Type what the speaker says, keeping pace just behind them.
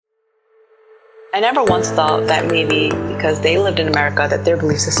I never once thought that maybe because they lived in America that their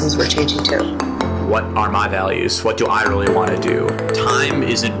belief systems were changing too. What are my values? What do I really want to do? Time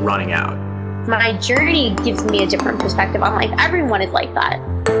isn't running out. My journey gives me a different perspective on life. Everyone is like that.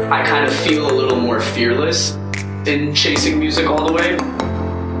 I kind of feel a little more fearless in chasing music all the way.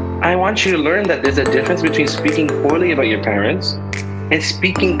 I want you to learn that there's a difference between speaking poorly about your parents and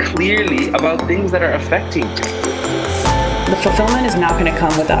speaking clearly about things that are affecting you. The fulfillment is not going to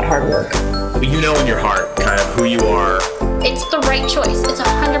come without hard work. You know in your heart kind of who you are. It's the right choice. It's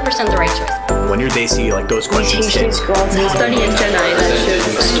 100% the right choice. When you're Desi, like those questions stay. You study in Chennai,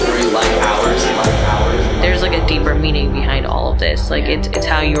 that A story like ours. there's like a deeper meaning behind all of this. Like it's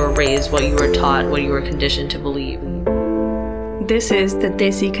how you were raised, what you were taught, what you were conditioned to believe. This is the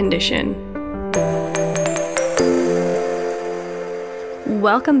Desi Condition.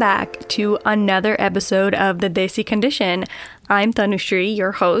 Welcome back to another episode of the Desi Condition. I'm Tanushree,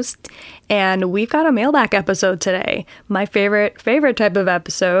 your host, and we've got a mailbag episode today. My favorite type of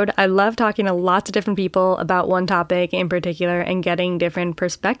episode. I love talking to lots of different people about one topic in particular and getting different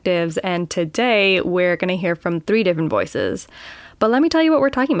perspectives, and today we're going to hear from 3 different voices. But let me tell you what we're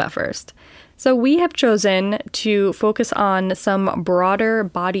talking about first. So we have chosen to focus on some broader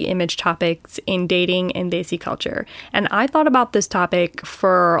body image topics in dating and Desi culture. And I thought about this topic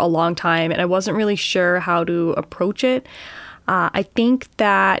for a long time, and I wasn't really sure how to approach it. I think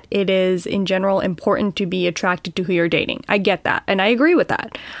that it is, in general, important to be attracted to who you're dating. I get that, and I agree with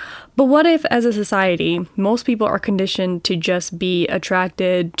that. But what if, as a society, most people are conditioned to just be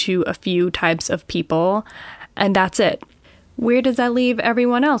attracted to a few types of people, and that's it? Where does that leave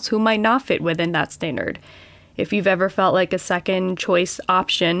everyone else who might not fit within that standard? If you've ever felt like a second choice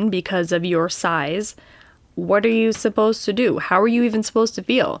option because of your size, what are you supposed to do? How are you even supposed to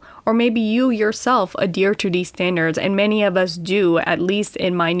feel? Or maybe you yourself adhere to these standards, and many of us do, at least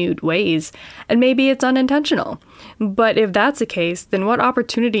in minute ways, and maybe it's unintentional. But if that's the case, then what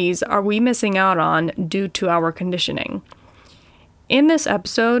opportunities are we missing out on due to our conditioning? In this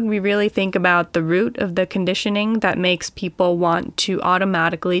episode, we really think about the root of the conditioning that makes people want to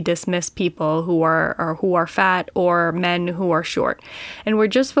automatically dismiss people who are fat or men who are short. And we're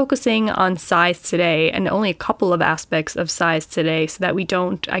just focusing on size today and only a couple of aspects of size today so that we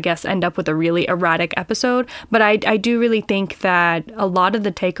don't, I guess, end up with a really erratic episode. But I do really think that a lot of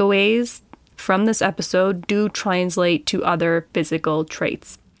the takeaways from this episode do translate to other physical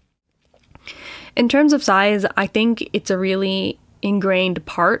traits. In terms of size, I think it's a really ingrained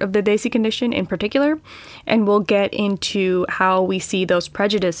part of the Desi condition in particular, and we'll get into how we see those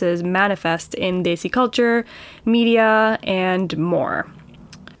prejudices manifest in Desi culture, media, and more.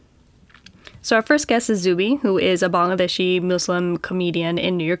 So our first guest is Zubi, who is a Bangladeshi Muslim comedian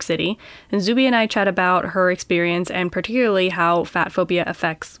in New York City. And Zubi and I chat about her experience and particularly how fat phobia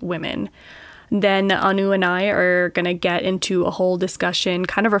affects women. Then Anu and I are going to get into a whole discussion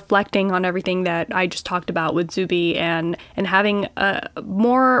kind of reflecting on everything that I just talked about with Zubi and having a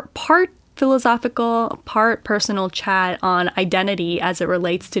more part philosophical, part personal chat on identity as it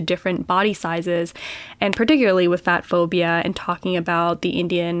relates to different body sizes, and particularly with fat phobia and talking about the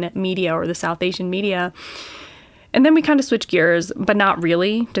Indian media or the South Asian media. And then we kind of switch gears, but not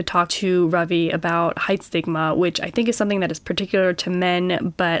really, to talk to Ravi about height stigma, which I think is something that is particular to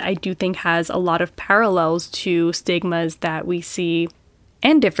men, but I do think has a lot of parallels to stigmas that we see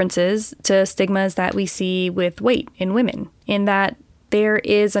and differences to stigmas that we see with weight in women, in that there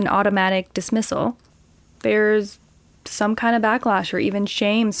is an automatic dismissal. There's some kind of backlash or even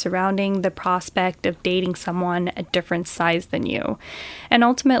shame surrounding the prospect of dating someone a different size than you. And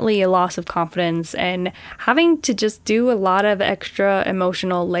ultimately a loss of confidence and having to just do a lot of extra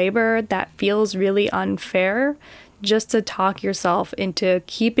emotional labor that feels really unfair just to talk yourself into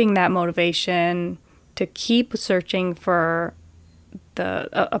keeping that motivation to keep searching for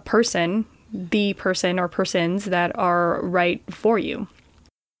the person or persons that are right for you.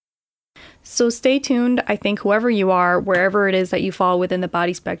 So stay tuned. I think whoever you are, wherever it is that you fall within the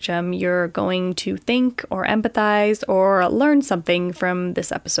body spectrum, you're going to think or empathize or learn something from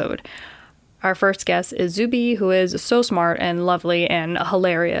this episode. Our first guest is Zubi, who is so smart and lovely and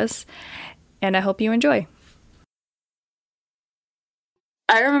hilarious, and I hope you enjoy.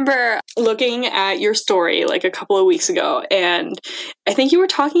 I remember looking at your story like a couple of weeks ago, and I think you were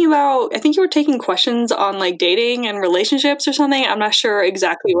taking questions on like dating and relationships or something. I'm not sure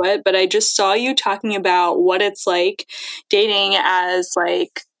exactly what, but I just saw you talking about what it's like dating as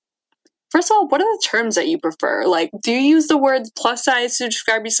like, first of all, what are the terms that you prefer? Like, do you use the words plus size to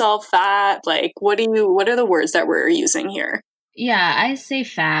describe yourself, fat? Like, what are the words that we're using here? Yeah, I say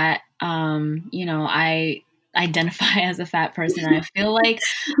fat. identify as a fat person. I feel like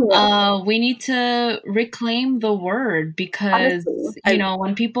we need to reclaim the word because, Honestly,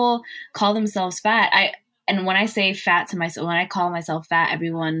 when people call themselves fat, and when I say fat to myself, when I call myself fat,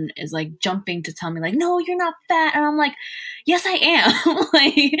 everyone is like jumping to tell me like, no, you're not fat. And I'm like, yes, I am.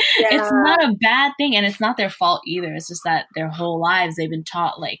 Like, it's not a bad thing. And it's not their fault either. It's just that their whole lives they've been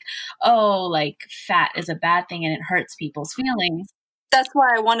taught like, oh, like fat is a bad thing and it hurts people's feelings. That's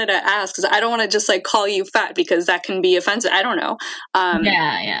why I wanted to ask, because I don't want to just like call you fat because that can be offensive. I don't know.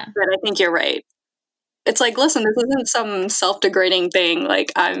 Yeah. But I think you're right. It's like, listen, this isn't some self-degrading thing.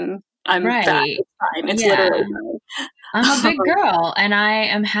 Like I'm right. fat. It's fine. It's literally fine. I'm a big girl and I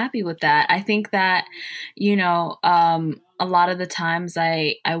am happy with that. I think that, a lot of the times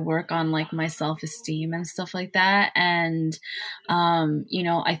I work on like my self-esteem and stuff like that. And,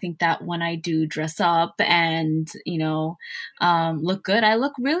 I think that when I do dress up and, look good, I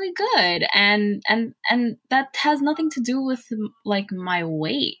look really good. And that has nothing to do with like my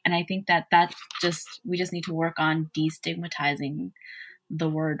weight. And I think that we just need to work on destigmatizing the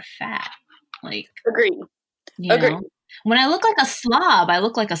word fat. Like, Agreed. When I look like a slob, I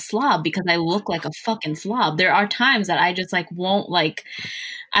look like a slob because I look like a fucking slob. There are times that I just like won't like,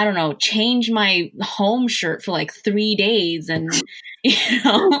 I don't know, change my home shirt for like 3 days and,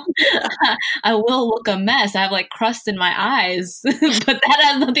 I will look a mess. I have like crust in my eyes, but that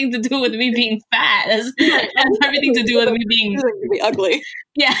has nothing to do with me being fat. It has everything to do with me being ugly.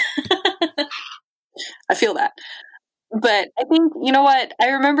 Yeah. I feel that. But I think, you know what? I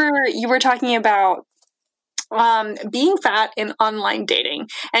remember you were talking about being fat in online dating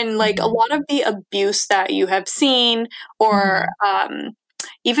and like a lot of the abuse that you have seen or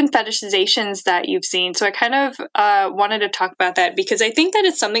even fetishizations that you've seen. So I kind of wanted to talk about that because I think that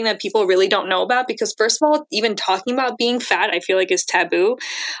it's something that people really don't know about because first of all, even talking about being fat, I feel like is taboo,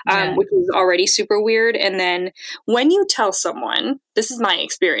 which is already super weird. And then when you tell someone, this is my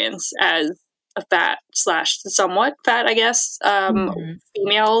experience as a fat / somewhat fat, I guess,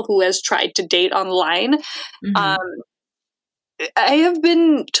 female who has tried to date online. I have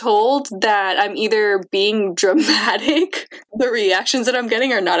been told that I'm either being dramatic, the reactions that I'm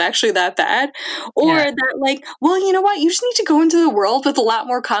getting are not actually that bad, or that like, well, you know what, you just need to go into the world with a lot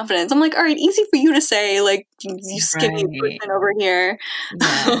more confidence. I'm like, all right, easy for you to say, like, you skinny person over here.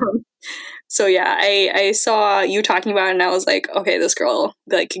 Yeah. So yeah, I saw you talking about it and I was like, okay, this girl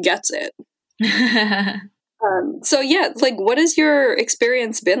like gets it. So yeah, like what has your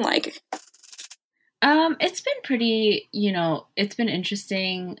experience been like? It's been pretty, it's been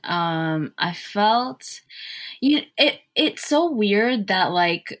interesting. I felt, it's so weird that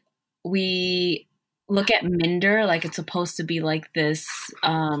like we look at Minder like it's supposed to be like this,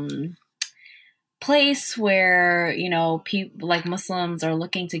 place where, people like Muslims are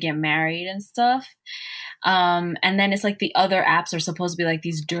looking to get married and stuff. And then it's like the other apps are supposed to be like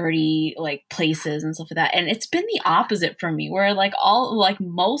these dirty like places and stuff like that. And it's been the opposite for me where like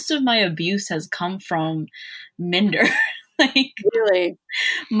most of my abuse has come from Minder. Like really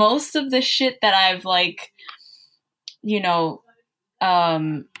most of the shit that I've like,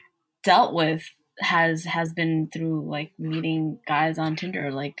 dealt with has been through like meeting guys on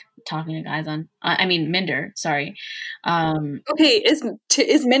Tinder, like talking to guys on, Minder, sorry. Okay.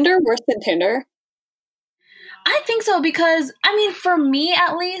 Is Minder worse than Tinder? I think so because, for me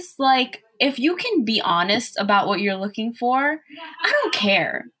at least, like, if you can be honest about what you're looking for, I don't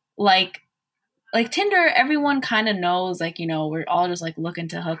care. Like Tinder, everyone kind of knows, like, we're all just, like, looking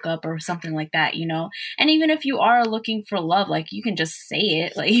to hook up or something like that, And even if you are looking for love, like, you can just say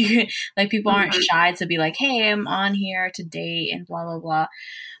it. Like, people aren't shy to be like, hey, I'm on here to date and blah, blah, blah.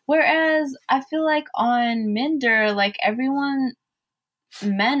 Whereas I feel like on Minder, like, everyone,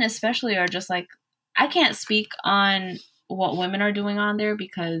 men especially, are just like, I can't speak on what women are doing on there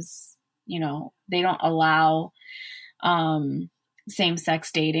because, they don't allow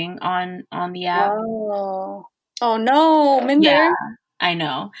same-sex dating on the app. Oh no, Minder. Yeah, I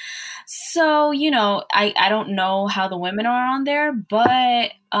know. So, I don't know how the women are on there,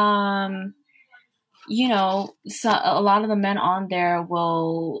 but, so a lot of the men on there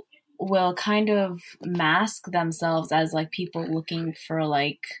will kind of mask themselves as like people looking for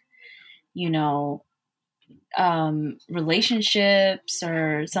like, relationships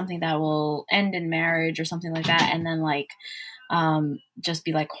or something that will end in marriage or something like that. And then like, just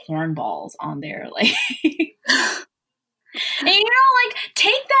be like hornballs on there. Like, and like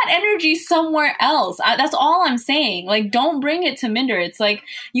take that energy somewhere else. That's all I'm saying. Like, don't bring it to Minder. It's like,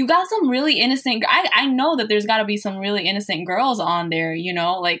 you got some really innocent, I know that there's gotta be some really innocent girls on there,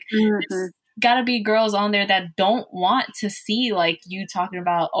 like, gotta be girls on there that don't want to see like you talking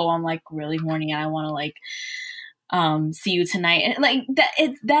about, oh, I'm like really horny and I want to like see you tonight. And like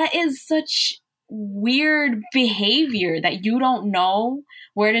that is such weird behavior that you don't know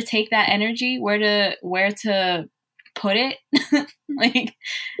where to take that energy, where to put it. Like,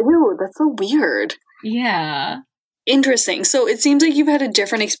 ew, that's so weird. Yeah. Interesting. So it seems like you've had a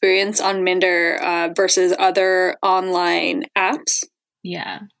different experience on Minder versus other online apps.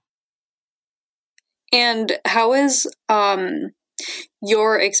 Yeah. And how is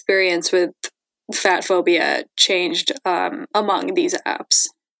your experience with fat phobia changed among these apps?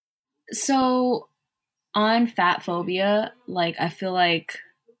 So on fat phobia, like I feel like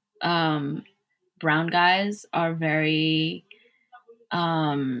brown guys are very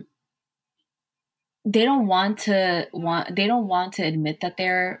they don't want to admit that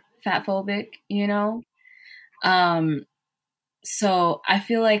they're fat phobic, you know? So I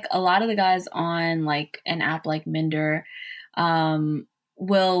feel like a lot of the guys on like an app like Minder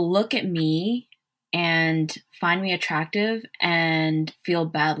will look at me and find me attractive and feel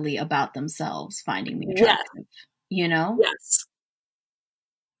badly about themselves finding me attractive, you know? Yes.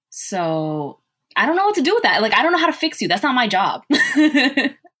 So I don't know what to do with that. Like, I don't know how to fix you. That's not my job.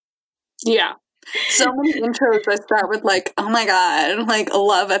 Yeah. So many intros I start with like, oh my God, like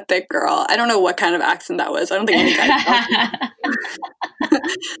love a thick girl. I don't know what kind of accent that was. I don't think any guy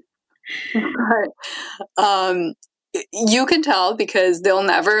but you can tell because they'll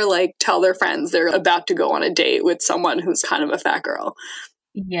never like tell their friends they're about to go on a date with someone who's kind of a fat girl.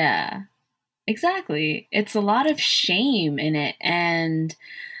 Yeah, exactly. It's a lot of shame in it. And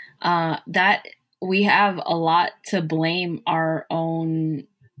that we have a lot to blame our own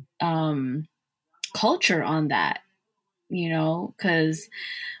culture on that, you know, because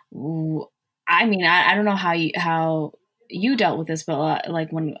I mean, I don't know how you dealt with this, but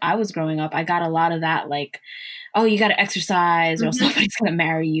like when I was growing up, I got a lot of that, like, oh, you got to exercise or else somebody's going to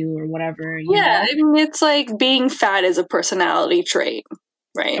marry you or whatever. You know? I mean, it's like being fat is a personality trait,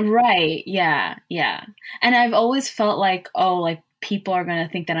 right? Right. Yeah. Yeah. And I've always felt like, oh, like people are going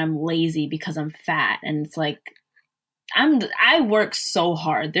to think that I'm lazy because I'm fat. And it's like, I work so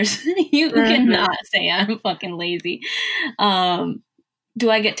hard. There's, you cannot say I'm fucking lazy. Do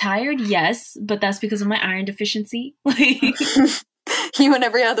I get tired? Yes, but that's because of my iron deficiency. You and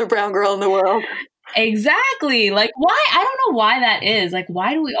every other brown girl in the world. Exactly. Like, why? I don't know why that is. Like,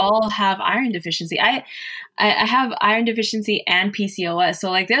 why do we all have iron deficiency? I have iron deficiency and PCOS.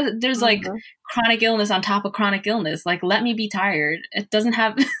 So like there's like chronic illness on top of chronic illness. Like, let me be tired. It doesn't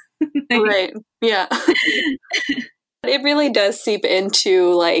have right. Yeah. It really does seep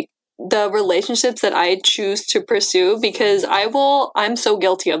into like the relationships that I choose to pursue because I'm so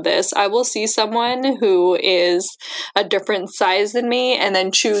guilty of this. I will see someone who is a different size than me and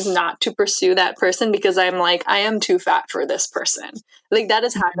then choose not to pursue that person because I'm like, I am too fat for this person. Like that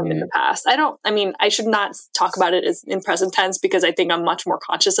has happened in the past. I should not talk about it as in present tense because I think I'm much more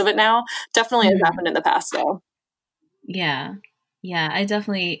conscious of it now. Definitely has happened in the past though. Yeah. Yeah. I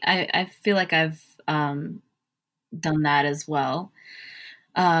feel like I've done that as well.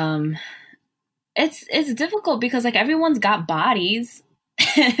 It's difficult because like everyone's got bodies.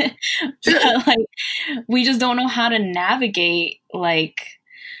 But, like we just don't know how to navigate like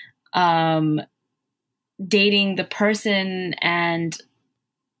dating the person and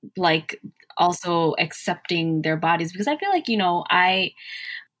like also accepting their bodies because I feel like, you know,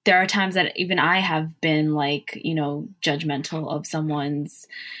 there are times that even I have been like, you know, judgmental of someone's,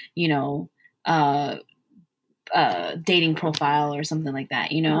 you know, dating profile or something like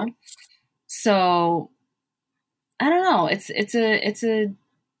that, you know? So I don't know. It's a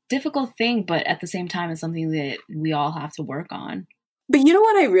difficult thing, but at the same time, it's something that we all have to work on. But you know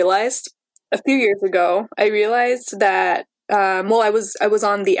what I realized a few years ago? I realized that I was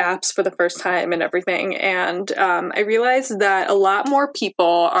on the apps for the first time and everything, and I realized that a lot more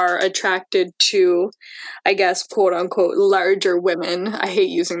people are attracted to, I guess, quote unquote, larger women. I hate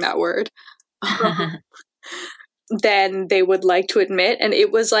using that word. Than they would like to admit. And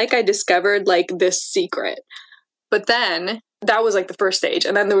it was like I discovered like this secret. But then that was like the first stage.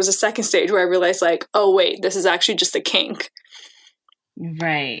 And then there was a second stage where I realized like, oh wait, this is actually just a kink.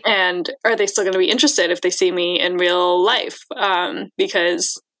 Right. And are they still going to be interested if they see me in real life?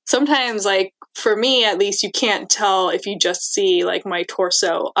 Because sometimes like for me, at least, you can't tell if you just see like my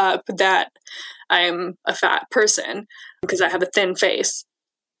torso up that I'm a fat person because I have a thin face.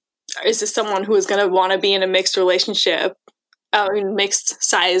 Is this someone who is going to want to be in a mixed relationship, mixed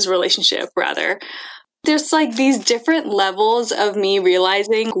size relationship, rather? There's like these different levels of me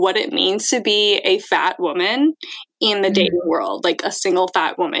realizing what it means to be a fat woman in the dating world, like a single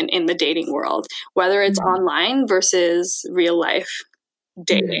fat woman in the dating world, whether it's online versus real life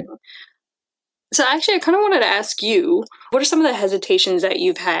dating. So actually, I kind of wanted to ask you, what are some of the hesitations that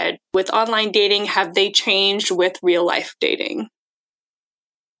you've had with online dating? Have they changed with real life dating?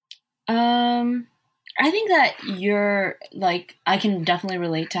 I think that you're like, I can definitely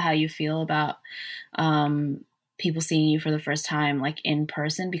relate to how you feel about people seeing you for the first time, like in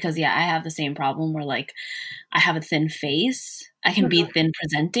person, because yeah, I have the same problem where like I have a thin face. I can be thin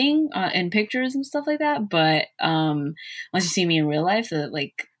presenting in pictures and stuff like that, but once you see me in real life,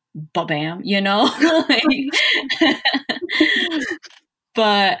 like, bam, you know. Like,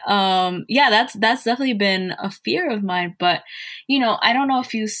 but yeah, that's definitely been a fear of mine. But you know, I don't know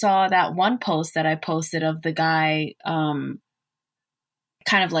if you saw that one post that I posted of the guy kind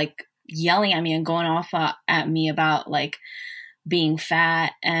of like yelling at me and going off at me about like being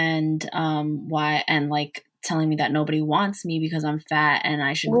fat and why, and like telling me that nobody wants me because I'm fat and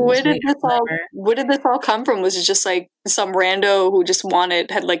I should lose weight or whatever. Where did this all come from? Was it just like some rando who just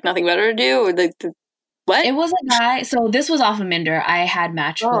had like nothing better to do, or like what? It was a guy. So this was off of Minder. I had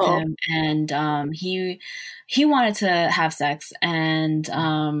matched with him, and he wanted to have sex, and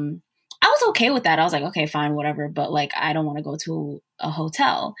I was okay with that. I was like, okay, fine, whatever. But like, I don't want to go to a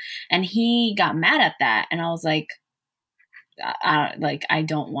hotel, and he got mad at that, and I was like, I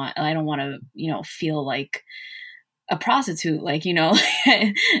don't want to, you know, feel like a prostitute, like, you know.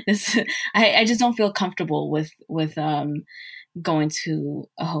 This, I just don't feel comfortable with going to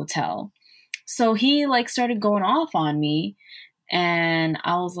a hotel. So he like started going off on me, and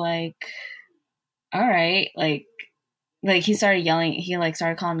I was like, all right, like he started yelling. He like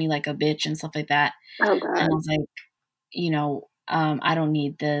started calling me like a bitch and stuff like that. Oh God. And I was like, you know, I don't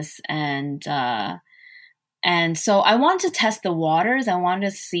need this. And so I wanted to test the waters. I wanted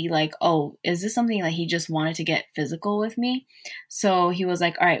to see like, oh, is this something that he just wanted to get physical with me? So he was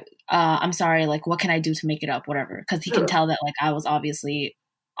like, all right, I'm sorry. Like, what can I do to make it up? Whatever. Cause he can tell that like I was obviously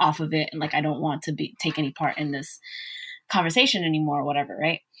off of it and like I don't want to take any part in this conversation anymore or whatever,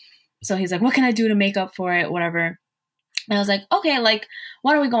 right? So he's like, what can I do to make up for it? Whatever. And I was like, okay, like,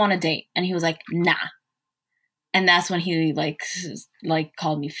 why don't we go on a date? And he was like, nah. And that's when he like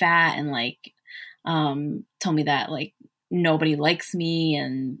called me fat and like told me that like nobody likes me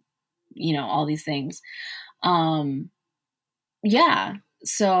and, you know, all these things. Yeah.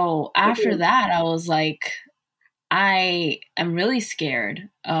 So after that, I was like, I am really scared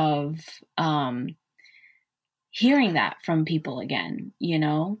of hearing that from people again, you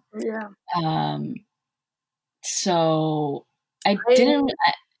know? Yeah. So I didn't,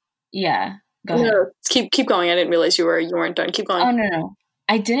 yeah, go ahead. No, keep going. I didn't realize you weren't done. Keep going. Oh, no.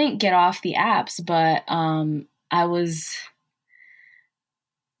 I didn't get off the apps, but I was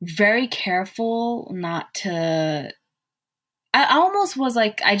very careful not to, I almost was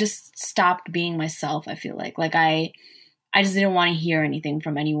like, I just stopped being myself, I feel like. Like I just didn't want to hear anything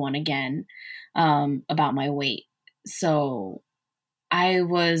from anyone again about my weight. So I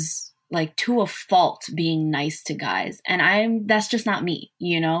was like to a fault being nice to guys. And that's just not me,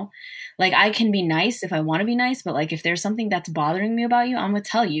 you know? Like I can be nice if I want to be nice, but like if there's something that's bothering me about you, I'm going to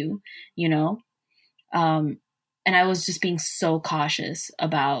tell you, you know? And I was just being so cautious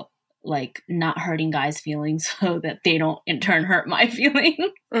about like not hurting guys' feelings so that they don't in turn hurt my feelings.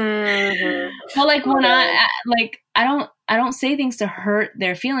 Mm-hmm. But like when I don't say things to hurt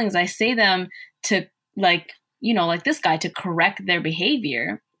their feelings. I say them to like, you know, like this guy, to correct their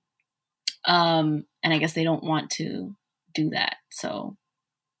behavior. And I guess they don't want to do that. So,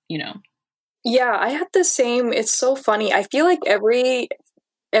 you know. Yeah, I had the same. It's so funny. I feel like every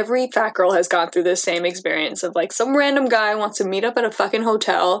fat girl has gone through this same experience of like some random guy wants to meet up at a fucking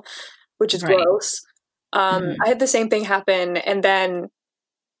hotel, which is gross. I had the same thing happen, and then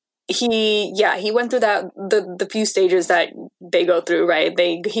he went through the few stages that they go through, right?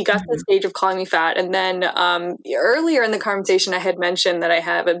 He got to the stage of calling me fat, and then earlier in the conversation I had mentioned that I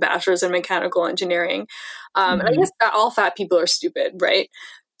have a bachelor's in mechanical engineering, and I guess all fat people are stupid, right?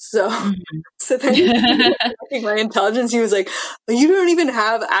 So then checking my intelligence, he was like, you don't even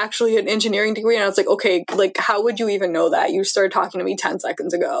have actually an engineering degree. And I was like, okay, like, how would you even know that? You started talking to me 10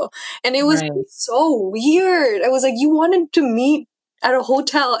 seconds ago. And it was so weird. I was like, you wanted to meet at a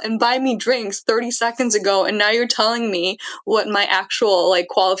hotel and buy me drinks 30 seconds ago, and now you're telling me what my actual, like,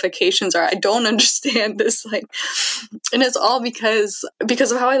 qualifications are. I don't understand this, like, and it's all because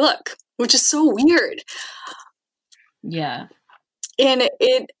of how I look, which is so weird. Yeah. And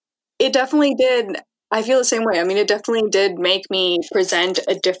it definitely did. I feel the same way. I mean, it definitely did make me present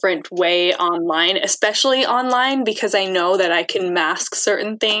a different way online, especially online, because I know that I can mask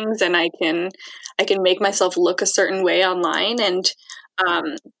certain things and I can make myself look a certain way online. And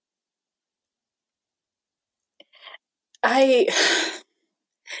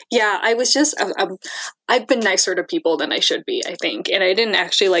Yeah, I was just, I've been nicer to people than I should be, I think. And I didn't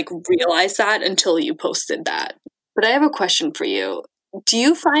actually like realize that until you posted that. But I have a question for you. Do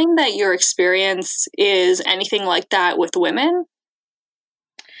you find that your experience is anything like that with women?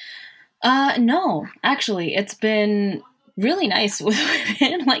 No, actually, it's been really nice with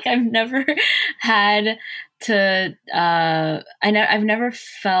women. Like I've never had to, I've never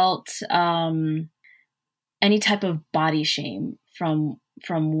felt, any type of body shame from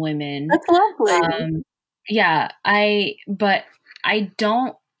women. That's lovely. Yeah, but I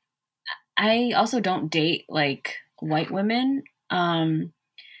don't, I also don't date like white women.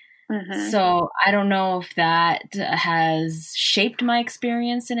 So I don't know if that has shaped my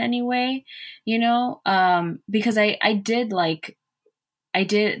experience in any way, you know, because I did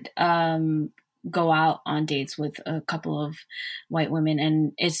go out on dates with a couple of white women,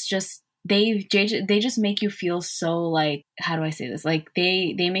 and it's just they just make you feel so, like, how do I say this? Like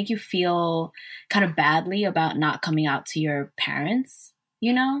they make you feel kind of badly about not coming out to your parents,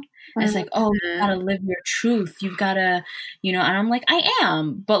 you know? It's like, oh, you gotta live your truth. You've gotta, you know, and I'm like, I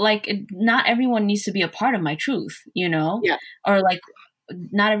am, but like, not everyone needs to be a part of my truth, you know? Yeah. Or like,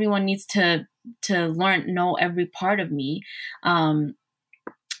 not everyone needs to know every part of me.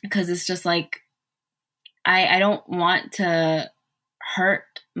 Because it's just like, I don't want to hurt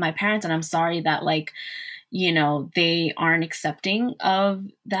my parents, and I'm sorry that, like, you know, they aren't accepting of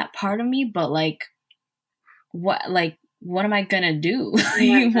that part of me, but like, what am I gonna do?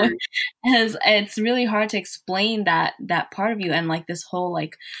 Because it's really hard to explain that part of you, and like this whole,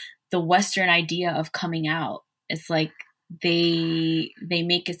 like, the Western idea of coming out. It's like they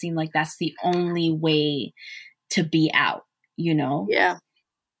make it seem like that's the only way to be out, you know? Yeah.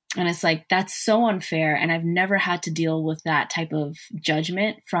 And it's like, that's so unfair. And I've never had to deal with that type of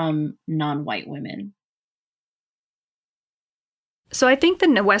judgment from non-white women. So I think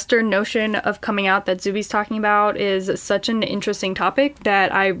the Western notion of coming out that Zuby's talking about is such an interesting topic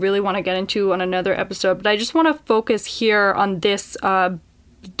that I really want to get into on another episode. But I just want to focus here on this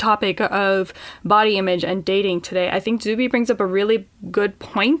topic of body image and dating today. I think Zuby brings up a really good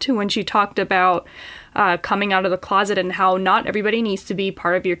point when she talked about coming out of the closet and how not everybody needs to be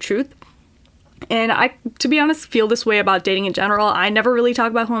part of your truth. And I, to be honest, feel this way about dating in general. I never really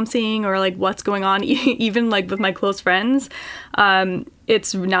talk about who I'm seeing or like what's going on, even like with my close friends.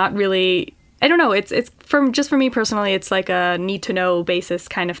 It's not really, I don't know. It's from just for me personally, it's like a need to know basis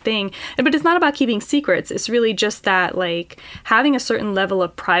kind of thing. But it's not about keeping secrets. It's really just that, like, having a certain level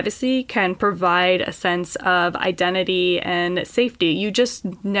of privacy can provide a sense of identity and safety. You just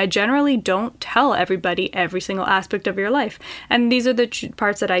generally don't tell everybody every single aspect of your life. And these are the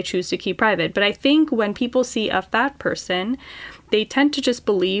parts that I choose to keep private. But I think when people see a fat person, they tend to just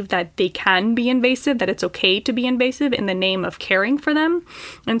believe that they can be invasive, that it's okay to be invasive in the name of caring for them.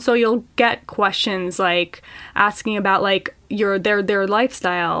 And so you'll get questions like asking about like their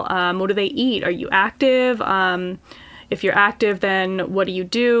lifestyle. What do they eat? Are you active? If you're active, then what do you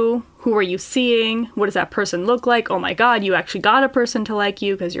do? Who are you seeing? What does that person look like? Oh my God, you actually got a person to like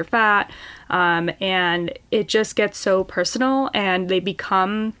you because you're fat. And it just gets so personal, and they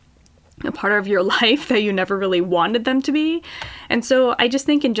become a part of your life that you never really wanted them to be. And so I just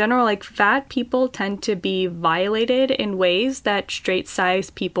think in general, like, fat people tend to be violated in ways that straight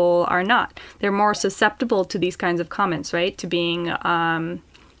size people are not. They're more susceptible to these kinds of comments, right? To being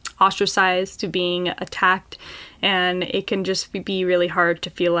ostracized, to being attacked. And it can just be really hard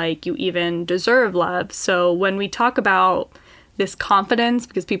to feel like you even deserve love. So when we talk about this confidence,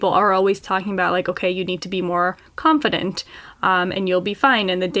 because people are always talking about like, okay, you need to be more confident and you'll be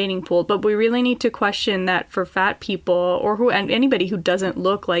fine in the dating pool. But we really need to question that for fat people or anybody who doesn't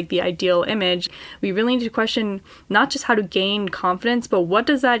look like the ideal image. We really need to question not just how to gain confidence, but what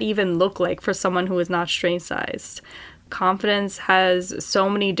does that even look like for someone who is not straight sized. Confidence has so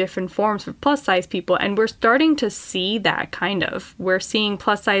many different forms for plus size people, and we're starting to see that kind of. We're seeing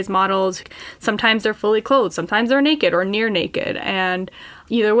plus size models, sometimes they're fully clothed, sometimes they're naked or near naked, and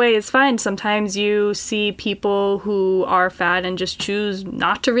either way is fine. Sometimes you see people who are fat and just choose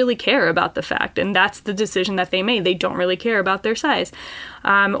not to really care about the fact, and that's the decision that they made. They don't really care about their size.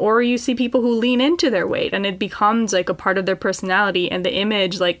 Or you see people who lean into their weight and it becomes like a part of their personality and the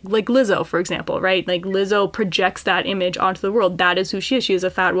image, like Lizzo, for example, right? Like Lizzo projects that image onto the world. That is who she is. She is a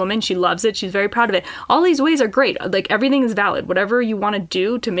fat woman. She loves it. She's very proud of it. All these ways are great. Like, everything is valid. Whatever you want to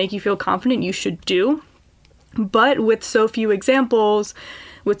do to make you feel confident, you should do. But with so few examples,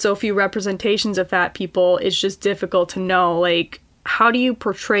 with so few representations of fat people, it's just difficult to know, like, how do you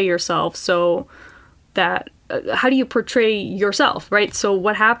portray yourself so that how do you portray yourself, right? So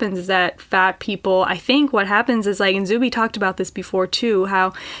what happens is that fat people, I think what happens is like, and Zuby talked about this before too,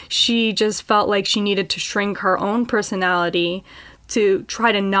 how she just felt like she needed to shrink her own personality to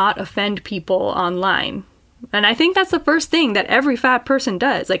try to not offend people online. And I think that's the first thing that every fat person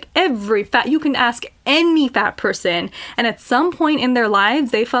does. Like you can ask any fat person, and at some point in their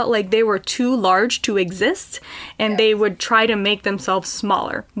lives, they felt like they were too large to exist, and they would try to make themselves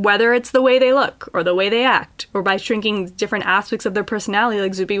smaller, whether it's the way they look or the way they act, or by shrinking different aspects of their personality,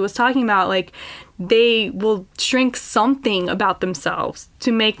 like Zuby was talking about. Like, they will shrink something about themselves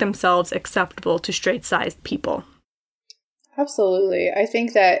to make themselves acceptable to straight-sized people. Absolutely. I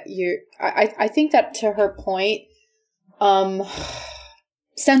think that I think that, to her point,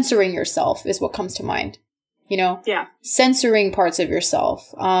 censoring yourself is what comes to mind, you know? Yeah. Censoring parts of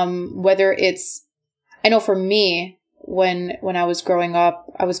yourself. Whether it's, I know for me, when I was growing up,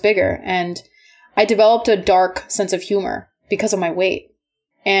 I was bigger, and I developed a dark sense of humor because of my weight.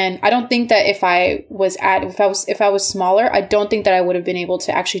 And I don't think that if I was smaller, I don't think that I would have been able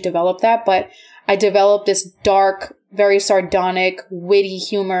to actually develop that, but I developed this dark, very sardonic, witty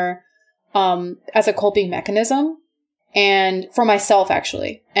humor as a coping mechanism, and for myself,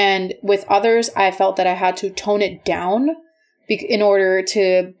 actually. And with others, I felt that I had to tone it down in order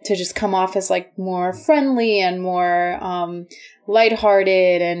to just come off as like more friendly and more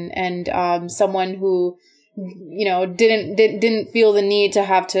lighthearted, and someone who, you know, didn't feel the need to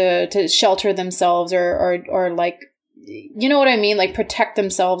have to shelter themselves or like, you know what I mean? Like, protect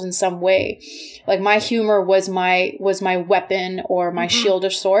themselves in some way. Like, my humor was my weapon or my shield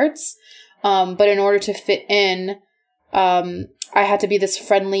of sorts. But in order to fit in, I had to be this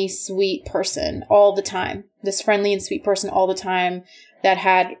friendly, sweet person all the time. This friendly and sweet person all the time that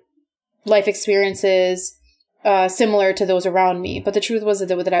had life experiences similar to those around me. But the truth was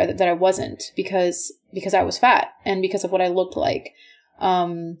that I wasn't, because I was fat and because of what I looked like.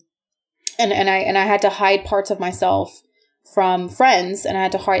 And I had to hide parts of myself from friends, and I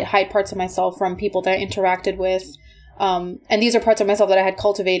had to hide parts of myself from people that I interacted with. And these are parts of myself that I had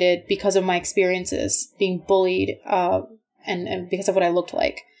cultivated because of my experiences being bullied, and because of what I looked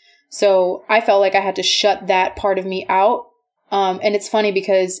like. So I felt like I had to shut that part of me out. And it's funny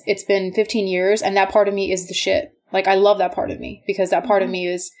because it's been 15 years, and that part of me is the shit. Like, I love that part of me, because that part of me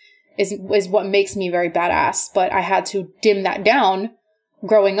is what makes me very badass. But I had to dim that down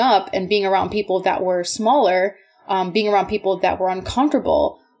growing up and being around people that were smaller, being around people that were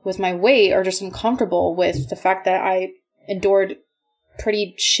uncomfortable with my weight, or just uncomfortable with the fact that I endured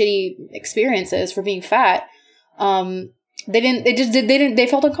pretty shitty experiences for being fat. They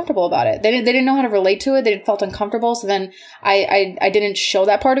felt uncomfortable about it. They didn't know how to relate to it. They felt uncomfortable. So then I didn't show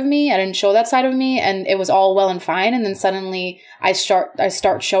that part of me. I didn't show that side of me, and it was all well and fine. And then suddenly I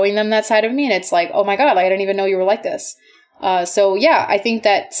start showing them that side of me, and it's like, oh my God, like, I didn't even know you were like this. So yeah, I think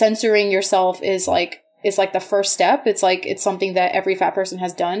that censoring yourself is like the first step. It's something that every fat person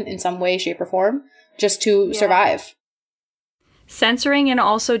has done in some way, shape, or form, just to survive. Censoring, and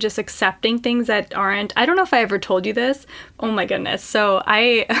also just accepting things that aren't, I don't know if I ever told you this. Oh my goodness. So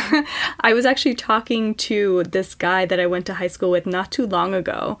I was actually talking to this guy that I went to high school with not too long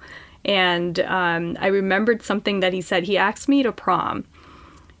ago. And I remembered something that he said. He asked me to prom.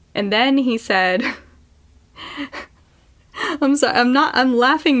 And then he said, I'm sorry, I'm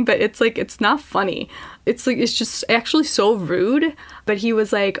laughing, but it's like, it's not funny. It's like, it's just actually so rude. But he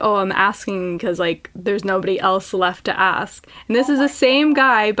was like, oh, I'm asking because like there's nobody else left to ask. And this is the same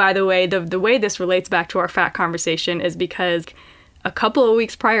guy, by the way. The way this relates back to our fat conversation is because a couple of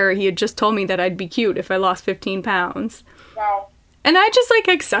weeks prior, he had just told me that I'd be cute if I lost 15 pounds. Wow. And I just like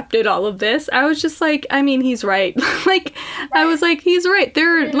accepted all of this. I was just like, I mean, he's right. I was like, he's right.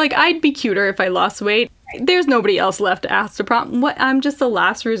 Like, I'd be cuter if I lost weight. There's nobody else left to ask to prom. What? I'm just the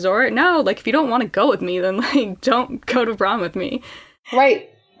last resort? No, like, if you don't want to go with me, then like, don't go to prom with me. Right.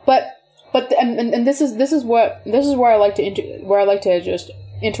 But this is where I like to just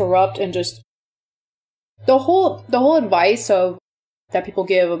interrupt, and just the whole advice that people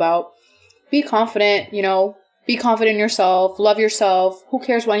give about be confident, be confident in yourself, love yourself, who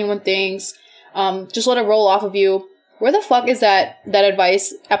cares what anyone thinks, just let it roll off of you. Where the fuck is that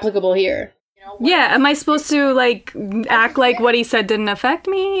advice applicable here? Yeah, am I supposed to like act like what he said didn't affect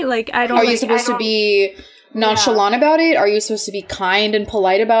me? Like, I don't. Are you supposed to be nonchalant about it? Are you supposed to be kind and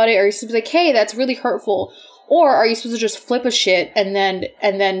polite about it? Are you supposed to be like, hey, that's really hurtful? Or are you supposed to just flip a shit and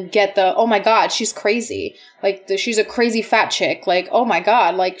then get the, oh my God, she's crazy. Like, she's a crazy fat chick. Like, oh my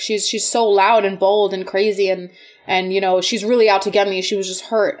God, like she's so loud and bold and crazy and she's really out to get me. She was just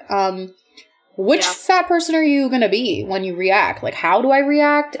hurt. which fat person are you going to be when you react? Like, how do I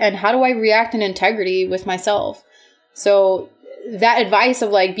react? And how do I react in integrity with myself? So that advice of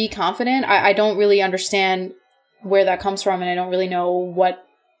like, be confident, I don't really understand where that comes from. And I don't really know what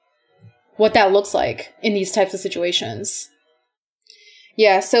that looks like in these types of situations.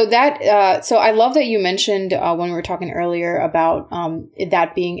 Yeah, so so I love that you mentioned when we were talking earlier about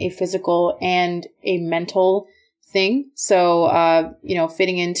that being a physical and a mental thing. So,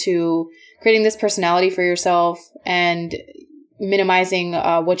 fitting into creating this personality for yourself and minimizing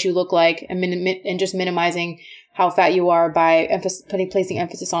what you look like and just minimizing how fat you are by placing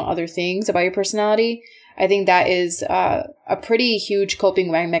emphasis on other things about your personality. I think that is a pretty huge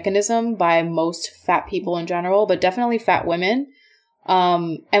coping mechanism by most fat people in general, but definitely fat women.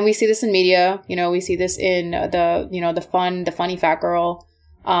 And we see this in media, we see this in the funny fat girl.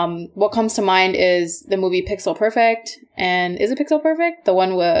 What comes to mind is the movie Pixel Perfect. And is it Pixel Perfect? The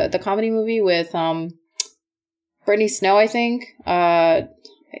one with the comedy movie with, Brittany Snow, I think.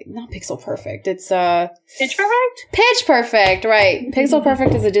 Not Pixel Perfect. It's, Pitch Perfect? Pitch Perfect, right. Pixel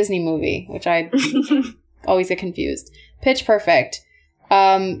Perfect is a Disney movie, which I always get confused. Pitch Perfect.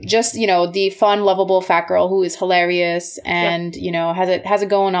 Just, the fun, lovable fat girl who is hilarious and, has it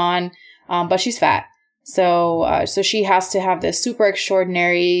going on. But she's fat. So she has to have this super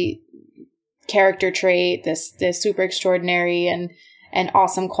extraordinary character trait, this super extraordinary and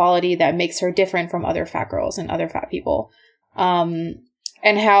awesome quality that makes her different from other fat girls and other fat people. And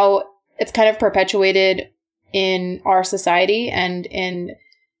how it's kind of perpetuated in our society and in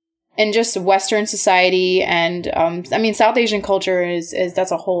just Western society. And, South Asian culture is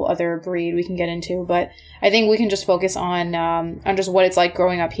that's a whole other breed we can get into, but I think we can just focus on just what it's like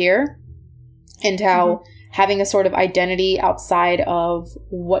growing up here and how having a sort of identity outside of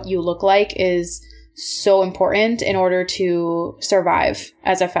what you look like is so important in order to survive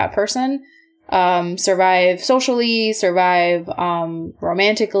as a fat person, survive socially, survive,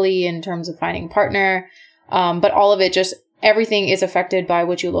 romantically in terms of finding a partner. But all of it everything is affected by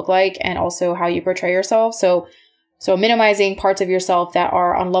what you look like and also how you portray yourself. So minimizing parts of yourself that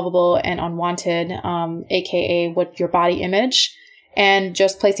are unlovable and unwanted, aka what your body image, and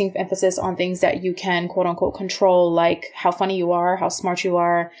just placing emphasis on things that you can quote unquote control, like how funny you are, how smart you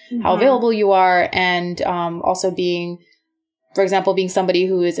are, how available you are, and also being, for example, being somebody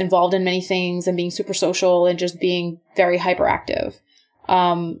who is involved in many things and being super social and just being very hyperactive.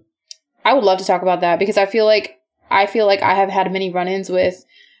 I would love to talk about that because I feel like I have had many run-ins with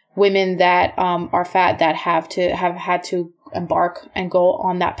women that are fat that have had to embark and go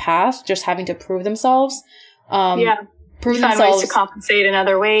on that path, just having to prove themselves. Prove find themselves ways to compensate in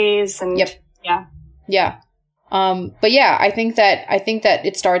other ways. And yeah. But yeah, I think that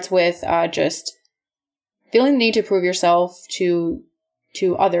it starts with just feeling the need to prove yourself to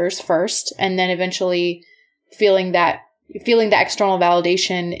others first, and then eventually feeling that external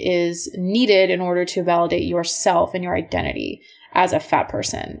validation is needed in order to validate yourself and your identity as a fat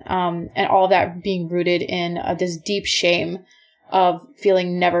person. And all that being rooted in this deep shame of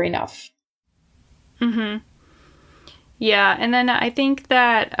feeling never enough. Yeah, and then I think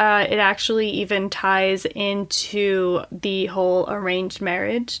that it actually even ties into the whole arranged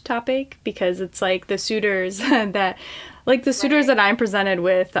marriage topic, because it's like the suitors that I'm presented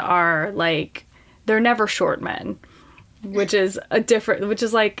with are like, they're never short men, which is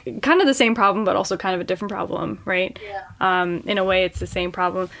like kind of the same problem, but also kind of a different problem, right? Yeah. In a way, it's the same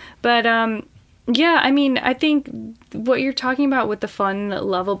problem, but yeah, I think what you're talking about with the fun,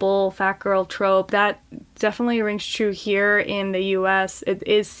 lovable fat girl trope, that definitely rings true here in the US. It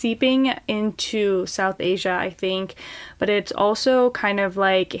is seeping into South Asia, I think, but it's also kind of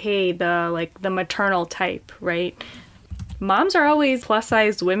like, hey, the maternal type, right? Moms are always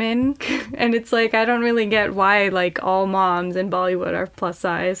plus-sized women, and it's like, I don't really get why, like, all moms in Bollywood are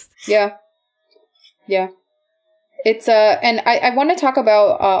plus-sized. Yeah. It's, and I want to talk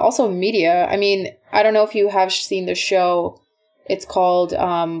about, also media. I don't know if you have seen the show. It's called,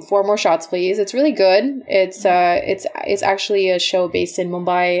 4 More Shots, Please. It's really good. It's actually a show based in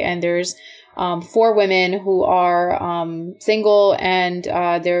Mumbai, and there's, 4 women who are, single, and,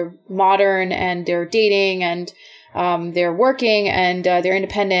 they're modern, and they're dating, and, they're working, and, they're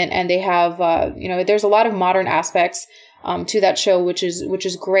independent, and they have, there's a lot of modern aspects, to that show, which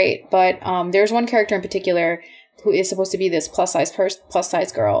is great. But, there's one character in particular who is supposed to be this plus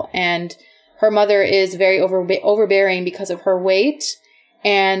size girl, and her mother is very overbearing because of her weight,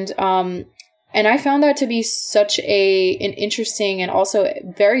 and I found that to be such an interesting and also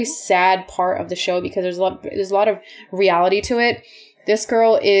very sad part of the show, because there's a lot of reality to it. This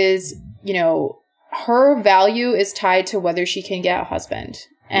girl is, her value is tied to whether she can get a husband,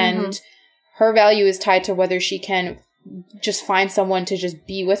 and her value is tied to whether she can just find someone to just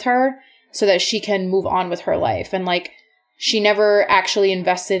be with her so that she can move on with her life. And like, she never actually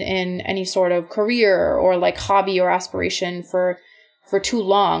invested in any sort of career or like hobby or aspiration for too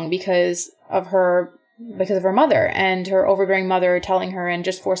long because of her mother and her overbearing mother telling her and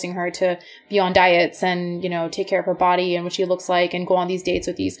just forcing her to be on diets and, you know, take care of her body and what she looks like and go on these dates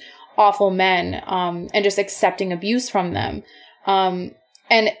with these awful men, and just accepting abuse from them. And,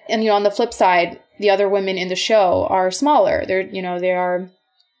 you know, on the flip side, the other women in the show are smaller. They're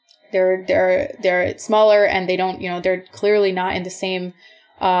smaller and they don't, you know, they're clearly not in the same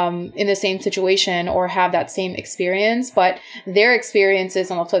situation or have that same experience, but their experiences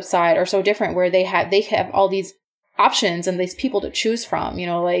on the flip side are so different where they have all these options and these people to choose from, you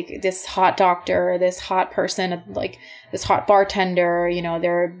know, like this hot doctor, this hot person, like this hot bartender, you know,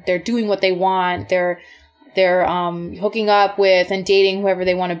 they're doing what they want. They're hooking up with and dating whoever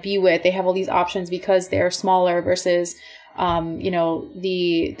they want to be with. They have all these options because they're smaller versus, you know,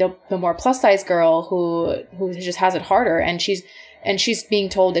 the more plus size girl who just has it harder, and she's being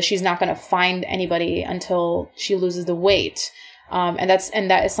told that she's not going to find anybody until she loses the weight. And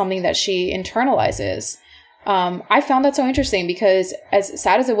that is something that she internalizes. I found that so interesting because as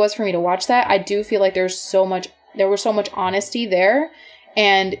sad as it was for me to watch that, I do feel like there was so much honesty there.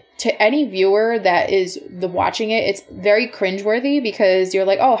 And to any viewer that is watching it, it's very cringeworthy because you're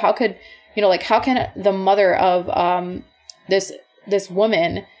like, oh, how can the mother of this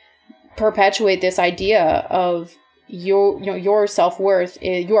woman perpetuate this idea of your self-worth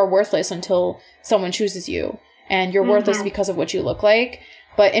is you are worthless until someone chooses you, and you're worthless because of what you look like.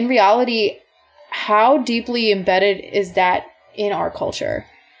 But in reality, how deeply embedded is that in our culture?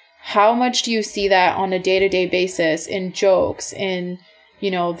 How much do you see that on a day-to-day basis in jokes, in,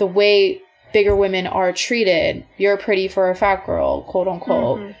 you know, the way bigger women are treated? You're pretty for a fat girl, quote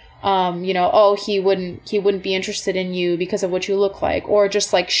unquote. You know, oh, he wouldn't be interested in you because of what you look like, or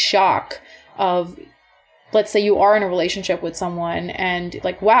just like shock of, let's say you are in a relationship with someone and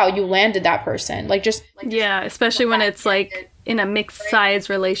like, wow, you landed that person. Like just yeah, especially when it's like in a mixed size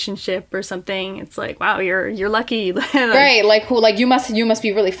relationship or something. It's like, wow, you're lucky. Like, right, like who, like you must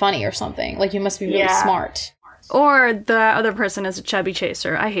be really funny or something. Like you must be really smart. Or the other person is a chubby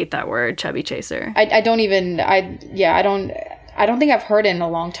chaser. I hate that word, chubby chaser. I don't think I've heard it in a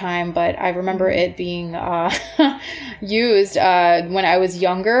long time, but I remember it being used when I was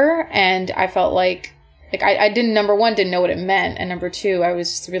younger, and I felt like I didn't, number one, didn't know what it meant, and number two, I was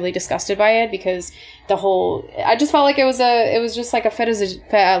just really disgusted by it because I just felt like it was just like a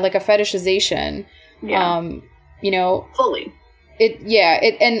fetishization. Yeah. You know, fully.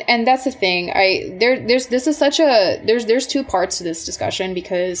 And that's the thing. There's two parts to this discussion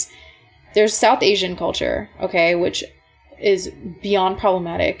because there's South Asian culture, okay, which is beyond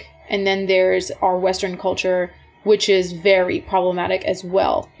problematic, and then there's our Western culture, which is very problematic as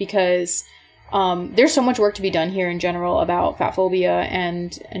well because there's so much work to be done here in general about fat phobia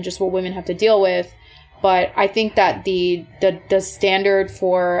and just what women have to deal with. But I think that the standard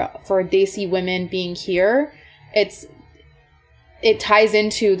for Desi women being here, it ties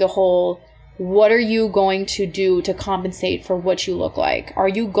into the whole, what are you going to do to compensate for what you look like? Are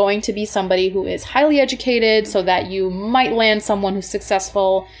you going to be somebody who is highly educated so that you might land someone who's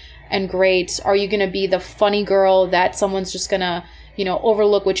successful and great? Are you going to be the funny girl that someone's just going to, you know,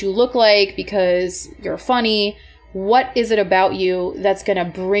 overlook what you look like because you're funny? What is it about you that's going to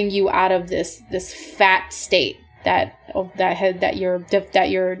bring you out of this fat state that you're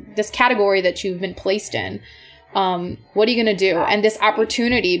this category that you've been placed in? What are you going to do? And this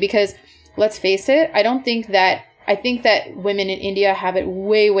opportunity, because let's face it, I think that women in India have it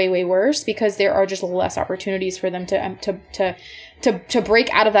way, way, way worse because there are just less opportunities for them to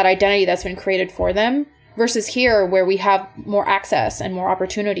break out of that identity that's been created for them, versus here where we have more access and more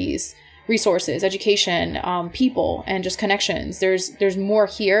opportunities, resources, education, people, and just connections. There's more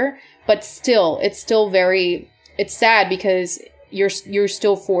here, but still, it's sad because you're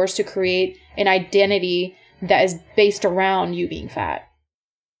still forced to create an identity that is based around you being fat.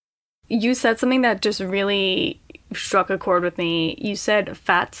 You said something that just really struck a chord with me. You said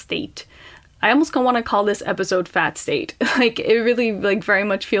fat state. I almost want to call this episode Fat State. Like, it really, like, very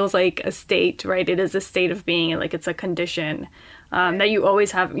much feels like a state, right? It is a state of being, like, it's a condition that you're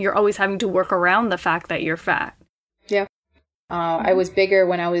always having to work around the fact that you're fat. Yeah. I was bigger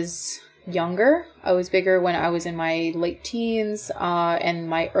when I was younger. I was bigger when I was in my late teens and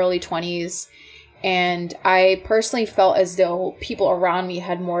my early 20s. And I personally felt as though people around me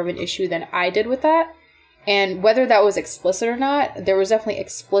had more of an issue than I did with that. And whether that was explicit or not, there was definitely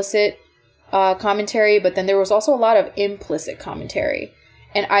explicit commentary, but then there was also a lot of implicit commentary.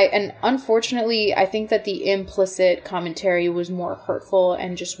 And unfortunately, I think that the implicit commentary was more hurtful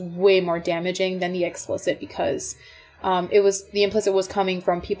and just way more damaging than the explicit, because the implicit was coming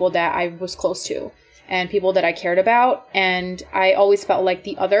from people that I was close to and people that I cared about. And I always felt like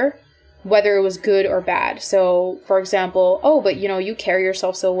the other, whether it was good or bad. So, for example, oh, but you carry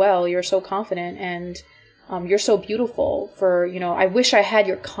yourself so well, you're so confident, and you're so beautiful. I wish I had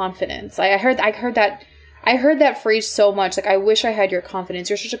your confidence. I heard that phrase so much. Like, I wish I had your confidence.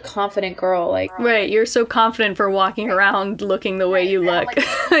 You're such a confident girl. Like, right, you're so confident for walking around looking the way you look.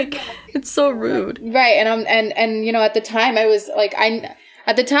 Like, it's so rude. Right, and at the time I was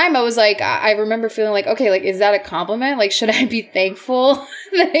like, I remember feeling like, okay, like, is that a compliment? Like, should I be thankful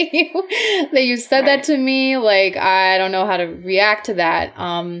that you said that to me? Like, I don't know how to react to that.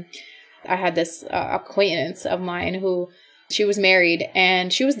 I had this acquaintance of mine who, she was married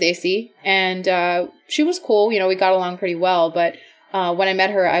and she was Desi, and she was cool. We got along pretty well. But when I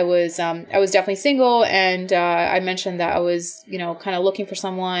met her, I was definitely single, and I mentioned that I was, kind of looking for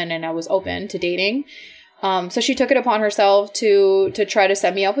someone, and I was open to dating. So she took it upon herself to try to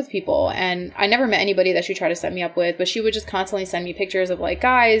set me up with people. And I never met anybody that she tried to set me up with, but she would just constantly send me pictures of like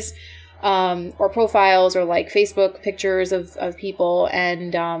guys, or profiles, or like Facebook pictures of people.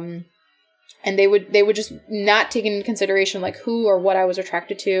 And they would just not take into consideration like who or what I was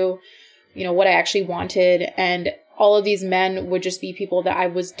attracted to, what I actually wanted. And all of these men would just be people that I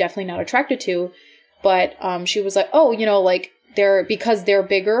was definitely not attracted to. But she was like, oh, like because they're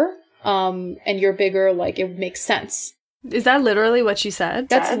bigger, and you're bigger, like it makes sense. Is that literally what she said?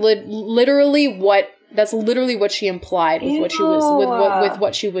 That's literally what she implied with what she was with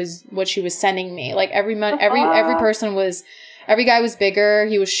what she was sending me. Like every person was. Every guy was bigger.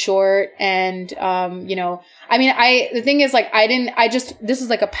 He was short. And, the thing is, like, this is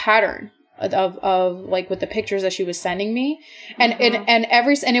like a pattern of like with the pictures that she was sending me. And, and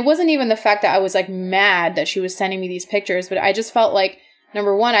it wasn't even the fact that I was like mad that she was sending me these pictures, but I just felt like,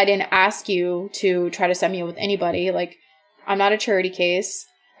 number one, I didn't ask you to try to set me up with anybody. Like, I'm not a charity case.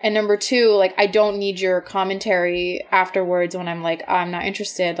 And number two, like, I don't need your commentary afterwards when I'm like, I'm not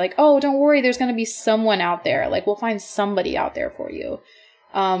interested. Like, oh, don't worry, there's going to be someone out there. Like, we'll find somebody out there for you.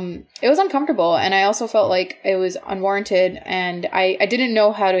 It was uncomfortable. And I also felt like it was unwarranted. And I didn't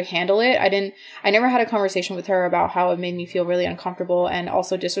know how to handle it. I never had a conversation with her about how it made me feel really uncomfortable and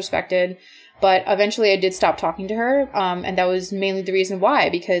also disrespected. But eventually I did stop talking to her. And that was mainly the reason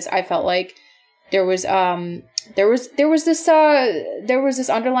why, because I felt like there was this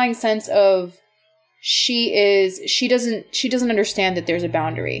underlying sense of she doesn't understand that there's a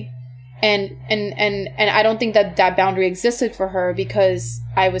boundary, and I don't think that boundary existed for her because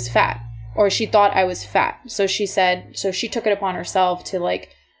I was fat, or she thought I was fat. So she took it upon herself to like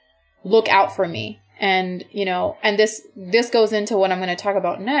look out for me, and and this goes into what I'm going to talk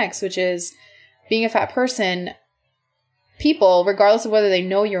about next, which is being a fat person. People, regardless of whether they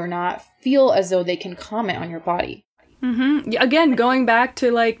know you or not, feel as though they can comment on your body. Mm-hmm. Again, going back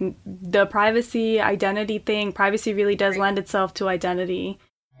to like the privacy identity thing, privacy really does lend itself to identity.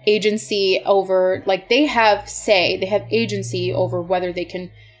 Agency over, like, they have agency over whether they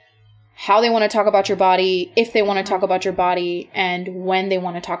can, how they want to talk about your body, if they want to talk about your body, and when they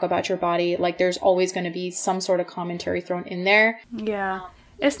want to talk about your body. Like, there's always going to be some sort of commentary thrown in there. Yeah.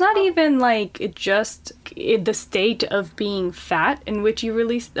 It's not even like the state of being fat in which you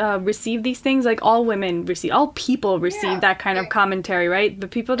really receive these things. Like all people receive that kind of commentary, right?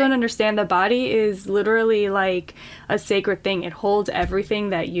 But people don't understand the body is literally like a sacred thing. It holds everything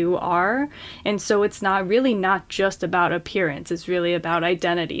that you are. And so it's not just about appearance. It's really about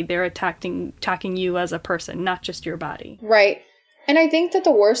identity. They're attacking you as a person, not just your body. Right. And I think that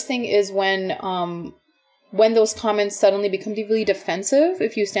the worst thing is when those comments suddenly become really defensive,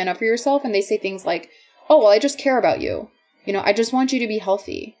 if you stand up for yourself and they say things like, oh, well, I just care about you. I just want you to be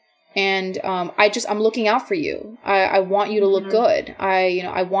healthy. And I'm looking out for you. I want you to look good.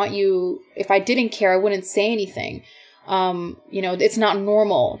 I want you, if I didn't care, I wouldn't say anything. It's not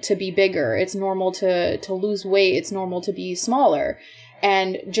normal to be bigger. It's normal to lose weight. It's normal to be smaller.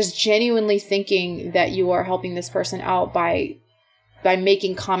 And just genuinely thinking that you are helping this person out by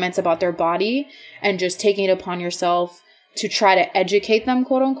making comments about their body and just taking it upon yourself to try to educate them,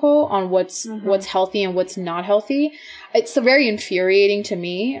 quote unquote, on what's healthy and what's not healthy. It's very infuriating to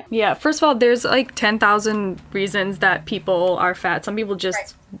me. Yeah. First of all, there's like 10,000 reasons that people are fat. Some people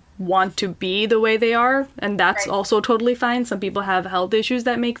just want to be the way they are, and that's also totally fine. Some people have health issues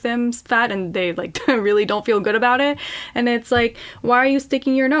that make them fat and they like really don't feel good about it. And it's like, why are you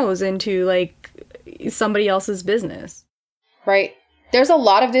sticking your nose into like somebody else's business? Right. There's a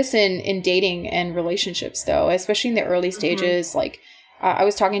lot of this in dating and relationships, though, especially in the early stages. Like, I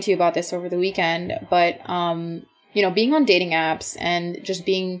was talking to you about this over the weekend, but, you know, being on dating apps and just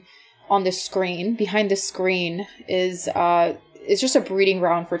being on the screen, behind the screen is just a breeding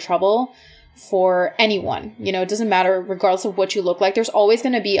ground for trouble for anyone. You know, it doesn't matter, regardless of what you look like. There's always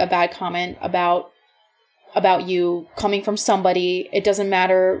going to be a bad comment about you coming from somebody. It doesn't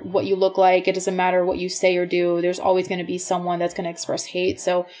matter what you look like. It doesn't matter what you say or do. There's always going to be someone that's going to express hate.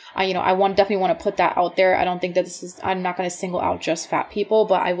 So I definitely want to put that out there. I don't think that I'm not going to single out just fat people,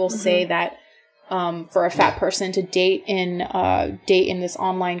 but I will say that for a fat person to date in this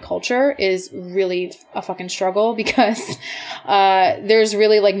online culture is really a fucking struggle, because there's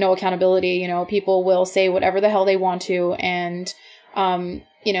really like no accountability. You know, people will say whatever the hell they want to, and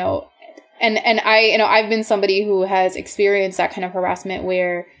you know. And I've been somebody who has experienced that kind of harassment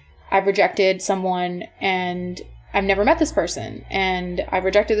where I've rejected someone and I've never met this person, and I've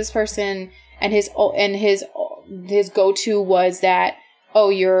rejected this person, and his go-to was that,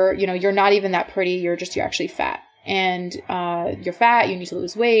 oh, you're not even that pretty. You're actually fat, and you're fat. You need to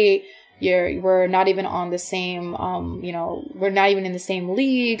lose weight. We're not even on the same, we're not even in the same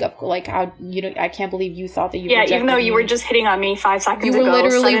league of like how, I can't believe you thought that you rejected even though you me. were just hitting on me 5 seconds ago. You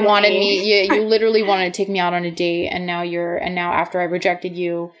literally suddenly... wanted me. You literally wanted to take me out on a date, and now after I rejected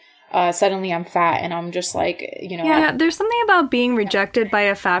you, suddenly I'm fat, and I'm just like, Yeah, there's something about being rejected by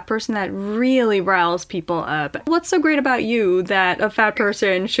a fat person that really riles people up. What's so great about you that a fat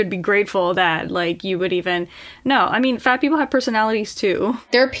person should be grateful that, like, you would even... No, I mean, fat people have personalities too.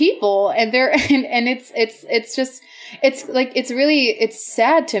 They're people, and it's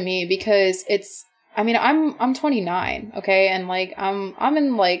sad to me, because I'm 29, okay, and like I'm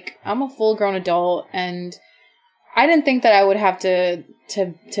a full grown adult, and I didn't think that I would have to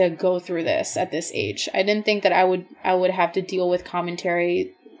go through this at this age. I didn't think that I would have to deal with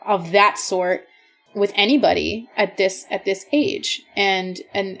commentary of that sort with anybody at this age. And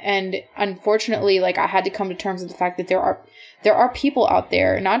unfortunately, like, I had to come to terms with the fact that there are people out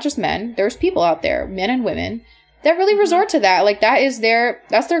there, not just men. There's people out there, men and women, that really resort to that. Like, that's their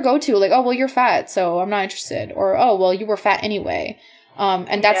go-to. Like, oh, well, you're fat, so I'm not interested. Or, oh, well, you were fat anyway.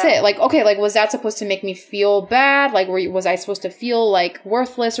 And that's it. Like, okay, like, was that supposed to make me feel bad? Like, was I supposed to feel like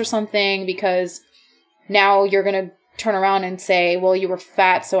worthless or something? Because now you're going to turn around and say, well, you were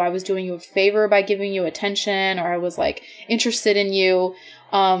fat, so I was doing you a favor by giving you attention, or I was like interested in you.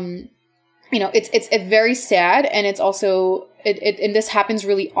 It's very sad. And it's also, and this happens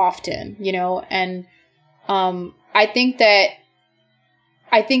really often, and,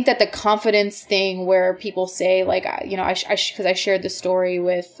 I think that the confidence thing, where people say, like, because I shared this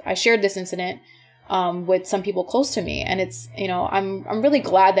incident with some people close to me, and it's, I'm really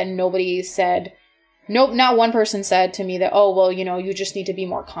glad that nobody said, nope, not one person said to me that, oh, well, you just need to be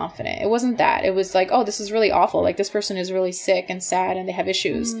more confident. It wasn't that. It was like, oh, this is really awful. Like, this person is really sick and sad, and they have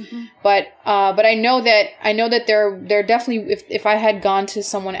issues. Mm-hmm. But I know that they're definitely, if I had gone to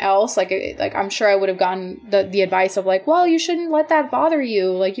someone else, like I'm sure I would have gotten the advice of like, well, you shouldn't let that bother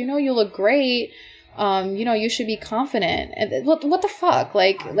you. Like, you look great. You should be confident. And what the fuck?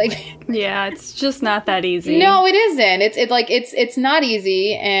 Like yeah, it's just not that easy. No, it isn't. It's not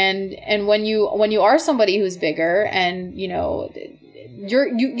easy. And when you are somebody who's bigger, and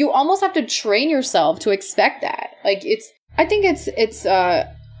you almost have to train yourself to expect that. Like, I don't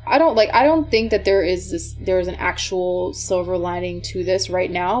think that there is an actual silver lining to this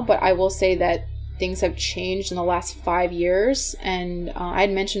right now, but I will say that things have changed in the last 5 years. And I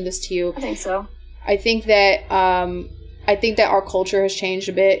had mentioned this to you. I think so. I think that our culture has changed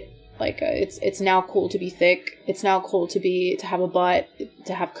a bit. Like, it's now cool to be thick. It's now cool to have a butt,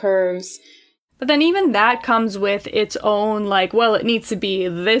 to have curves. But then even that comes with its own, like, well, it needs to be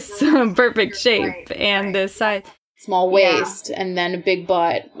this perfect shape and this size. Small waist, and then a big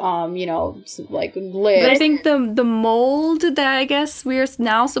butt, like lips. But I think the mold that I guess we're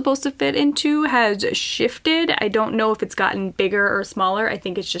now supposed to fit into has shifted. I don't know if it's gotten bigger or smaller. I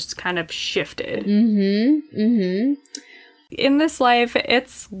think it's just kind of shifted. Mm-hmm. Mm-hmm. In this life,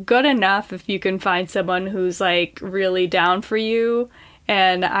 it's good enough if you can find someone who's, like, really down for you.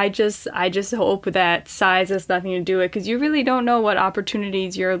 And I just hope that size has nothing to do with it, because you really don't know what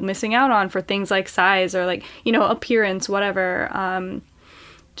opportunities you're missing out on for things like size or, like, appearance, whatever.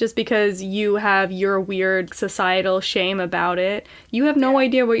 Just because you have your weird societal shame about it, you have no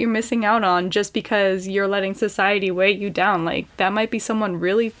idea what you're missing out on just because you're letting society weigh you down. Like, that might be someone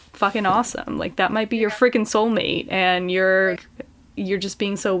really fucking awesome. Like, that might be your freaking soulmate, and you're just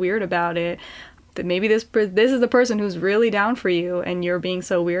being so weird about it. That maybe this is the person who's really down for you, and you're being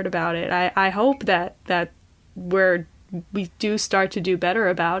so weird about it. I hope that we do start to do better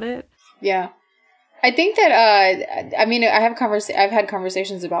about it. Yeah. I think that I mean, I've had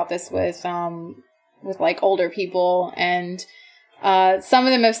conversations about this with like older people, and some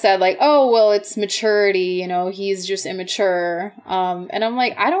of them have said like, oh, well, it's maturity, you know, he's just immature. And I'm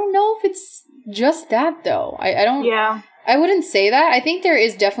like, I don't know if it's just that though. I don't. Yeah. I wouldn't say that. I think there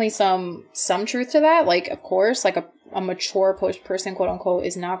is definitely some truth to that. Like, of course, like a mature person, quote unquote,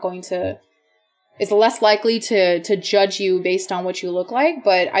 is less likely to judge you based on what you look like.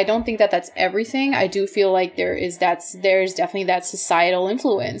 But I don't think that that's everything. I do feel like there's definitely that societal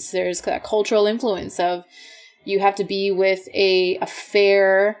influence. There's that cultural influence of you have to be with a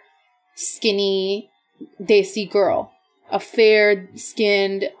fair, skinny, desi girl. A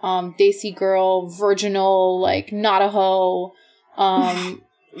fair-skinned, desi girl, virginal, like, not a hoe,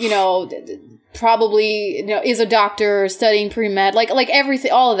 you know, probably, you know, is a doctor, studying pre-med, like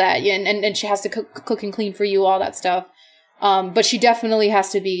everything, all of that, and she has to cook and clean for you, all that stuff. But she definitely has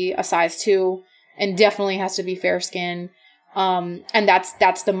to be a size 2, and definitely has to be fair-skinned, and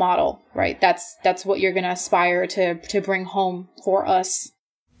that's the model, right? That's what you're gonna aspire to bring home for us.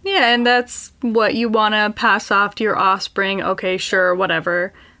 Yeah, and that's what you want to pass off to your offspring. Okay, sure,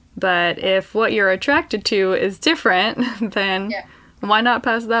 whatever. But if what you're attracted to is different, then why not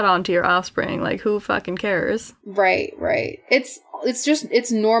pass that on to your offspring? Like, who fucking cares? Right. It's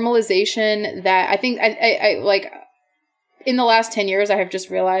normalization that I think I like in the last 10 years I have just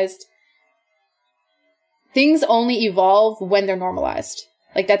realized things only evolve when they're normalized.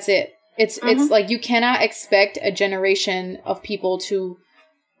 Like, that's it. It's like you cannot expect a generation of people to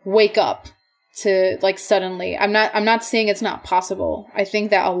wake up to like suddenly. I'm not saying it's not possible. I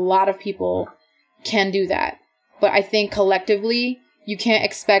think that a lot of people can do that. But I think collectively you can't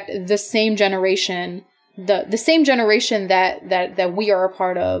expect the same generation, the same generation that we are a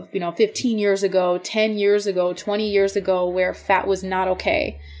part of, you know, 15 years ago, 10 years ago, 20 years ago, where fat was not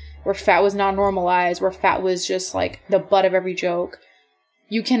okay, where fat was not normalized, where fat was just like the butt of every joke.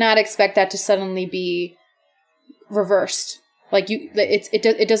 You cannot expect that to suddenly be reversed. Like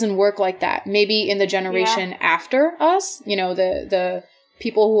it doesn't work like that. Maybe in the generation after us, you know, the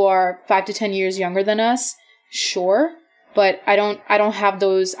people who are 5 to 10 years younger than us, sure. But I don't have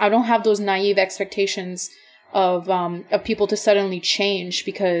those naive expectations of people to suddenly change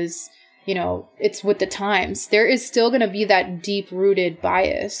because, you know, it's with the times. There is still going to be that deep-rooted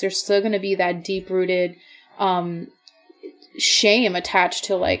bias. There's still going to be that deep-rooted shame attached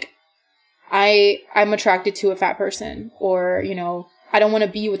to like, I'm attracted to a fat person, or, you know, I don't want to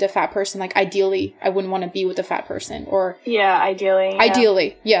be with a fat person. Like, ideally, I wouldn't want to be with a fat person, or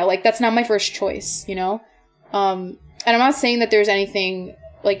ideally, like that's not my first choice, you know. And I'm not saying that there's anything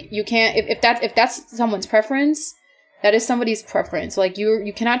like you can't if that's someone's preference, that is somebody's preference. Like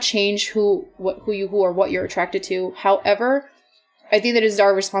you cannot change who or what you're attracted to. However, I think that it is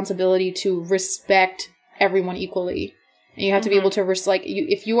our responsibility to respect everyone equally. And you have to be able to,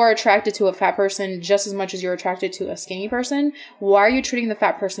 if you are attracted to a fat person just as much as you're attracted to a skinny person, why are you treating the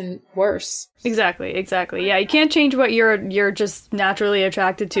fat person worse? Exactly. Yeah, you can't change what you're just naturally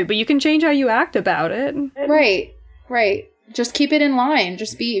attracted to, but you can change how you act about it. Right. Just keep it in line.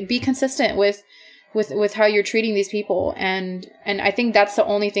 Just be consistent with how you're treating these people. And I think that's the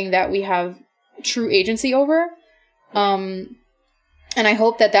only thing that we have true agency over. And I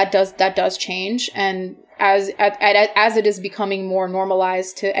hope that does change. And as it is becoming more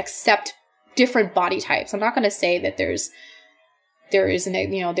normalized to accept different body types, I'm not going to say that there is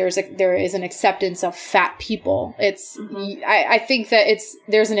an acceptance of fat people. It's I think that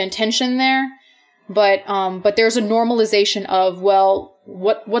there's an intention there, but there's a normalization of, well,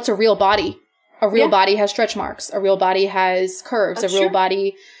 what's a real body? A real body has stretch marks. A real body has curves. That's a real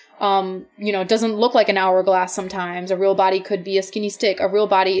body doesn't look like an hourglass sometimes. A real body could be a skinny stick. A real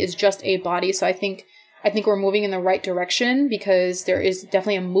body is just a body. So I think we're moving in the right direction, because there is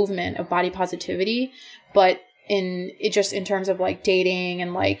definitely a movement of body positivity, but in terms of like dating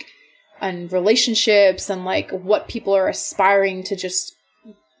and like and relationships and like what people are aspiring to just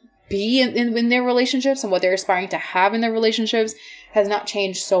be in their relationships and what they're aspiring to have in their relationships has not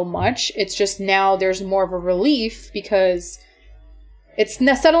changed so much. It's just now there's more of a relief, because it's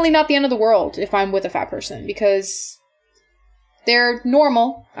suddenly not the end of the world if I'm with a fat person, because they're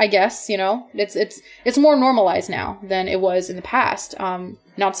normal, I guess, you know. It's more normalized now than it was in the past.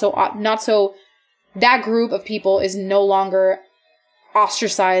 Not so that group of people is no longer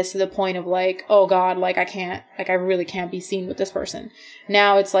ostracized to the point of like, oh God, like I really can't be seen with this person.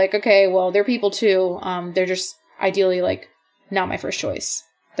 Now it's like, okay, well, they're people too. They're just ideally like not my first choice.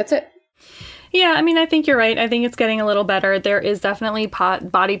 That's it. Yeah, I mean, I think you're right. I think it's getting a little better. There is definitely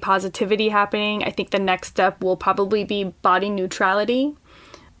body positivity happening. I think the next step will probably be body neutrality.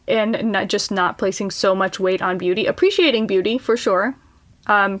 and not placing so much weight on beauty, appreciating beauty for sure.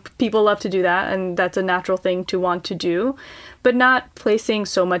 People love to do that, and that's a natural thing to want to do, but not placing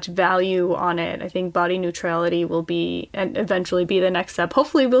so much value on it. I think body neutrality will be, and eventually be, the next step.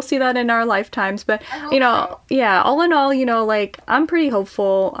 Hopefully we'll see that in our lifetimes, but yeah, all in all, like, I'm pretty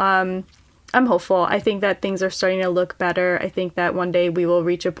hopeful. I'm hopeful. I think that things are starting to look better. I think that one day we will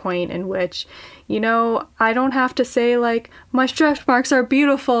reach a point in which, I don't have to say, like, my stretch marks are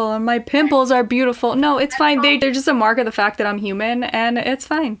beautiful and my pimples are beautiful. No, it's fine. They're just a mark of the fact that I'm human, and it's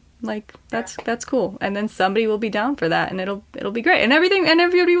fine. Like, that's cool. And then somebody will be down for that, and it'll be great, and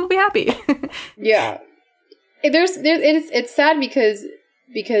everybody will be happy. Yeah. It's sad because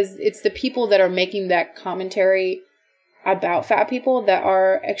it's the people that are making that commentary about fat people that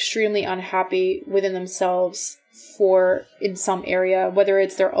are extremely unhappy within themselves in some area, whether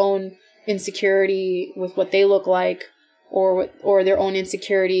it's their own insecurity with what they look like, or their own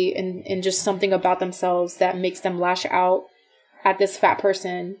insecurity in just something about themselves that makes them lash out at this fat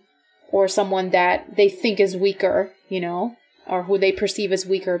person, or someone that they think is weaker, or who they perceive as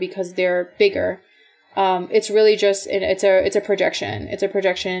weaker because they're bigger. It's really just, it's a projection. It's a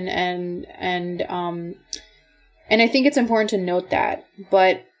projection, and I think it's important to note that.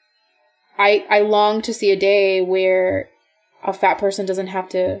 But I long to see a day where a fat person doesn't have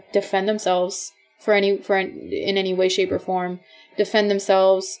to defend themselves in any way, shape, or form. Defend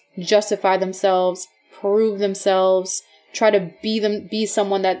themselves, justify themselves, prove themselves, try to be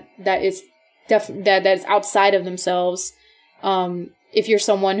someone that is outside of themselves. If you're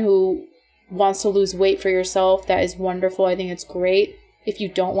someone who wants to lose weight for yourself, that is wonderful. I think it's great. If you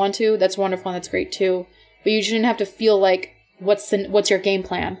don't want to, that's wonderful, and that's great too. But you shouldn't have to feel like what's your game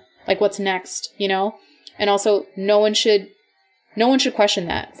plan, like what's next, And also, no one should question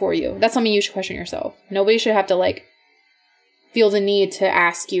that for you. That's something you should question yourself. Nobody should have to, like, feel the need to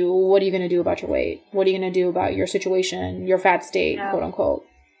ask you, what are you going to do about your weight? What are you going to do about your situation, your fat state, quote unquote.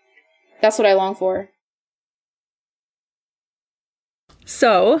 That's what I long for.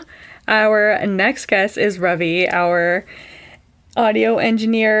 So, our next guest is Ravi, our audio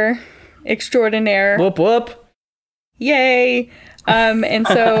engineer extraordinaire. Whoop whoop. Yay. And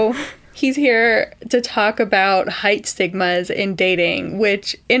so he's here to talk about height stigmas in dating,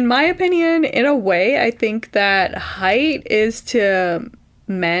 which, in my opinion, in a way, I think that height is to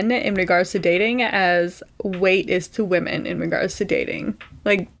men in regards to dating as weight is to women in regards to dating.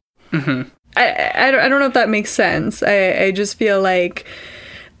 Like, I don't know if that makes sense. I just feel like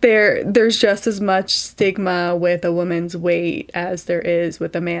there's just as much stigma with a woman's weight as there is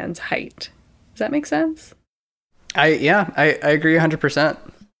with a man's height. Does that make sense? I agree 100%.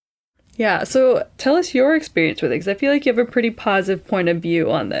 Yeah, so tell us your experience with it, because I feel like you have a pretty positive point of view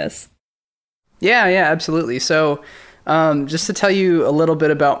on this. Yeah, absolutely. So just to tell you a little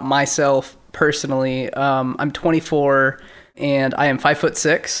bit about myself personally, I'm 24 and I am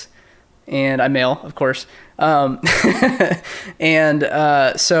 5'6", and I'm male, of course. And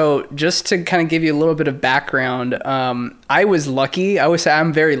so just to kind of give you a little bit of background, I was lucky. I would say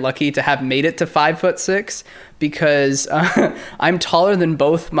I'm very lucky to have made it to 5'6", because I'm taller than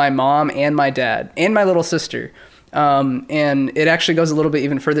both my mom and my dad and my little sister. And it actually goes a little bit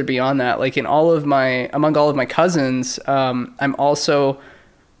even further beyond that. Like among all of my cousins, I'm also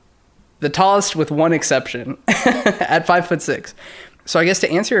the tallest with one exception at 5'6". So I guess to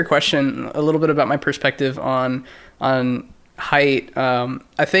answer your question, a little bit about my perspective on height,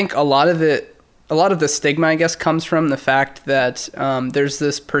 I think a lot of the stigma, I guess, comes from the fact that there's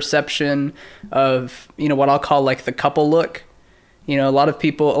this perception of, what I'll call like the couple look. A lot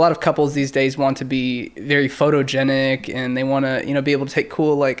of couples these days want to be very photogenic, and they want to, be able to take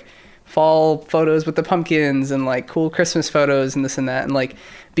cool like fall photos with the pumpkins and like cool Christmas photos and this and that, and like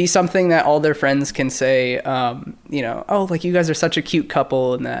be something that all their friends can say, oh, like you guys are such a cute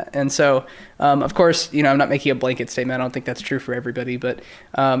couple and that. And so, of course, I'm not making a blanket statement. I don't think that's true for everybody, but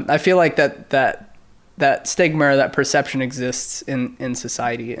I feel like that stigma or that perception exists in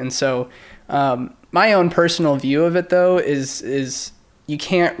society. And so my own personal view of it, though, is you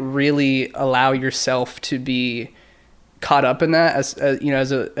can't really allow yourself to be caught up in that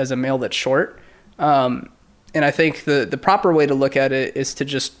as a male that's short. And I think the proper way to look at it is to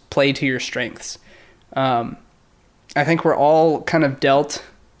just play to your strengths. I think we're all kind of dealt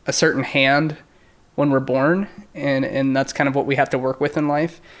a certain hand when we're born, and that's kind of what we have to work with in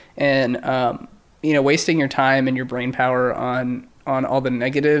life. And wasting your time and your brain power on all the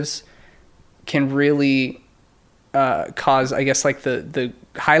negatives can really cause, I guess, like the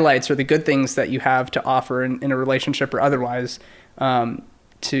highlights or the good things that you have to offer in a relationship or otherwise,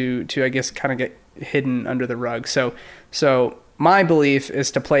 to I guess kind of get hidden under the rug. So my belief is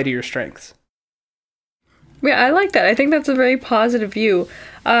to play to your strengths. Yeah, I like that. I think that's a very positive view.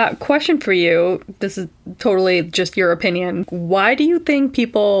 Question for you. This is totally just your opinion. Why do you think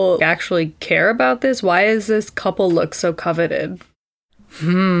people actually care about this? Why is this couple look so coveted?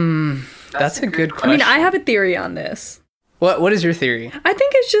 That's a good question. I mean, I have a theory on this. What is your theory? I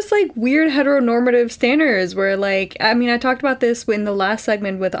think it's just like weird heteronormative standards where like, I mean, I talked about this in the last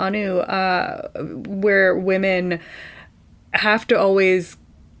segment with Anu, where women have to always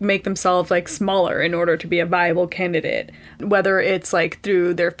make themselves like smaller in order to be a viable candidate, whether it's like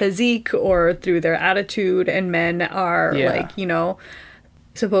through their physique or through their attitude, and men are like, you know,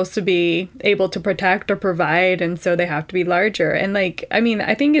 supposed to be able to protect or provide, and so they have to be larger. And like, I mean,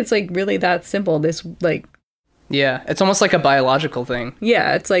 I think it's like really that simple. This like, yeah, it's almost like a biological thing.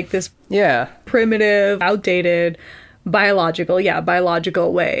 Yeah, it's like this primitive, outdated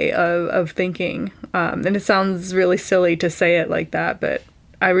biological way of thinking. And it sounds really silly to say it like that, but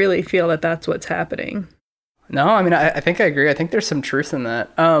I really feel that that's what's happening. No, I mean, I think I agree. I think there's some truth in that.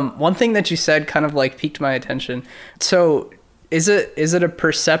 One thing that you said kind of like piqued my attention. So is it a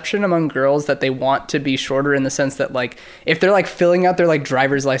perception among girls that they want to be shorter, in the sense that like if they're like filling out their like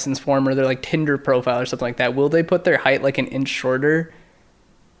driver's license form or their like Tinder profile or something like that, will they put their height like an inch shorter?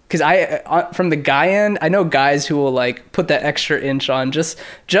 Because from the guy end, I know guys who will like put that extra inch on just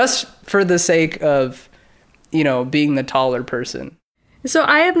for the sake of, you know, being the taller person. So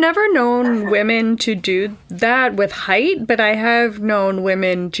I have never known women to do that with height, but I have known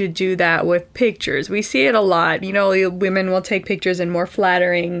women to do that with pictures. We see it a lot. You know, women will take pictures in more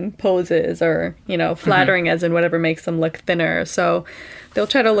flattering poses, or, you know, flattering as in whatever makes them look thinner. So they'll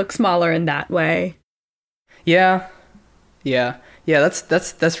try to look smaller in that way. Yeah.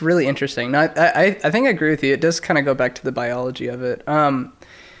 That's really interesting. No, I think I agree with you. It does kind of go back to the biology of it.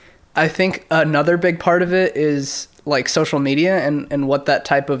 I think another big part of it is like social media and what that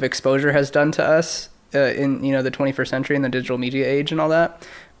type of exposure has done to us in, you know, the 21st century and the digital media age and all that.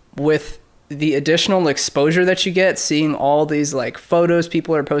 With the additional exposure that you get, seeing all these like photos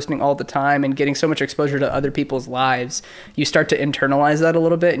people are posting all the time and getting so much exposure to other people's lives, you start to internalize that a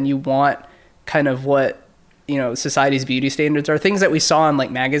little bit, and you want kind of what, you know, society's beauty standards are, things that we saw in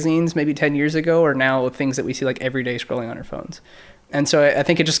like magazines maybe 10 years ago, or now things that we see like every day scrolling on our phones. And so I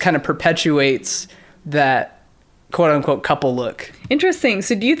think it just kind of perpetuates that quote unquote couple look. Interesting.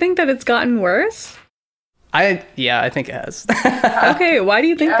 So do you think that it's gotten worse? I think it has. Okay, why do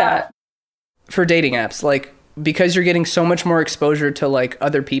you think that? For dating apps, like, because you're getting so much more exposure to like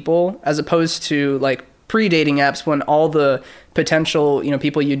other people, as opposed to like pre-dating apps, when all the potential, you know,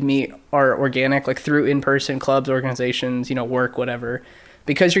 people you'd meet are organic, like through in-person clubs, organizations, you know, work, whatever.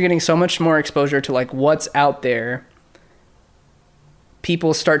 Because you're getting so much more exposure to like what's out there,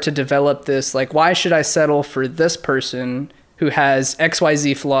 people start to develop this, like, why should I settle for this person who has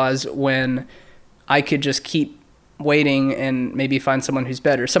XYZ flaws when I could just keep waiting and maybe find someone who's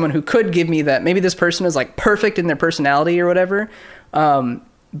better, someone who could give me that. Maybe this person is like perfect in their personality or whatever,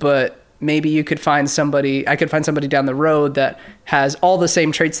 but maybe I could find somebody down the road that has all the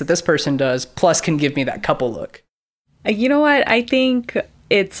same traits that this person does, plus can give me that couple look. You know what? I think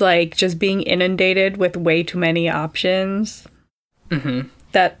it's like just being inundated with way too many options. Mm-hmm.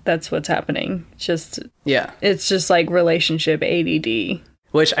 That's what's happening. It's just like relationship ADD.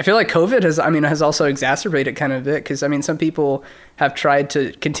 Which I feel like COVID has also exacerbated kind of it, because I mean, some people have tried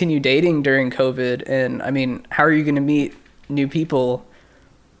to continue dating during COVID, and I mean, how are you going to meet new people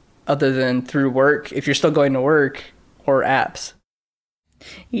other than through work if you're still going to work, or apps?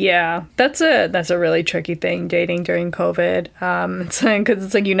 Yeah, that's a really tricky thing, dating during COVID. Because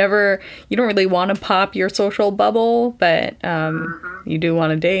it's like you don't really want to pop your social bubble, but you do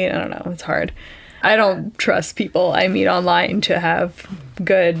want to date. I don't know, it's hard. I don't trust people I meet online to have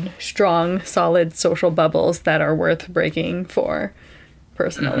good, strong, solid social bubbles that are worth breaking for,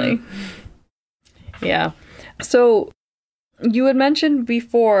 personally. Mm-hmm. Yeah. So you had mentioned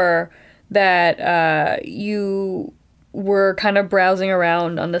before that you were kind of browsing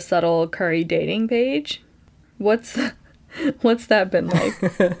around on the Subtle Curry dating page. What's that been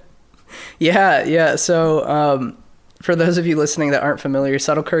like? Yeah. So for those of you listening that aren't familiar,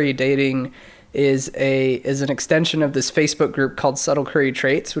 Subtle Curry dating is an extension of this Facebook group called Subtle Curry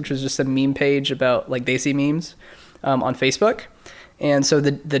Traits, which was just a meme page about like Desi memes on Facebook. And so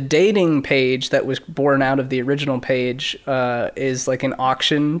the dating page that was born out of the original page is like an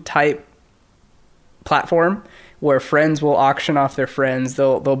auction type platform where friends will auction off their friends.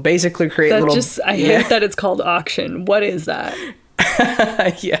 They'll basically create I hate that it's called auction. What is that?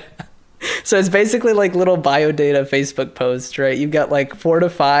 Yeah. So it's basically like little biodata Facebook posts, right? You've got like 4 to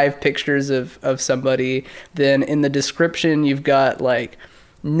 5 pictures of somebody. Then in the description, you've got like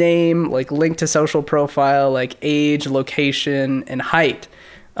name, like link to social profile, like age, location, and height.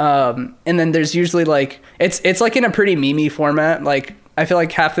 And then there's usually like, it's like in a pretty meme format. Like I feel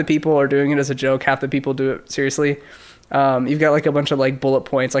like half the people are doing it as a joke, half the people do it seriously. You've got like a bunch of like bullet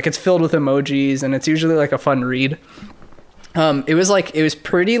points, like it's filled with emojis, and it's usually like a fun read. It was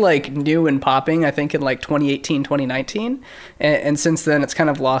pretty like new and popping, I think in like 2018, 2019. And since then it's kind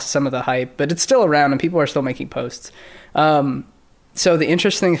of lost some of the hype, but it's still around and people are still making posts. So the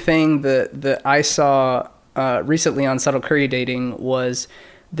interesting thing that I saw recently on Subtle Curry Dating was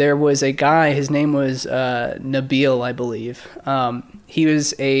there was a guy, his name was Nabil, I believe. He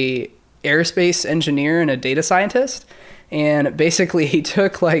was a aerospace engineer and a data scientist. And basically he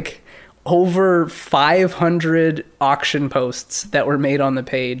took like over 500 auction posts that were made on the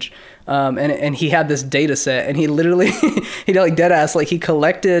page. And he had this data set, and he literally, he like dead ass, like he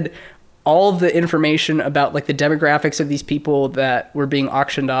collected all the information about like the demographics of these people that were being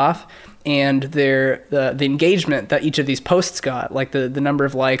auctioned off, and the engagement that each of these posts got, like the number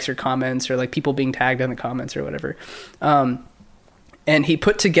of likes or comments, or like people being tagged in the comments or whatever. And he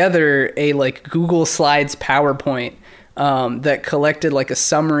put together a like Google Slides PowerPoint that collected like a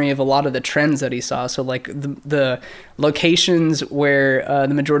summary of a lot of the trends that he saw. So like the locations where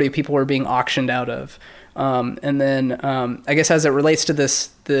the majority of people were being auctioned out of. And then I guess as it relates to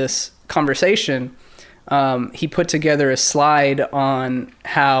this conversation, he put together a slide on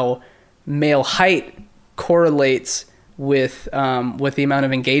how male height correlates with the amount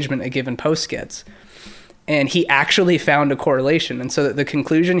of engagement a given post gets. And he actually found a correlation. And so the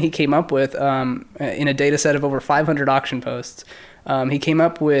conclusion he came up with in a data set of over 500 auction posts, he came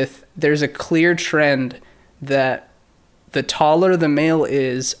up with there's a clear trend that the taller the male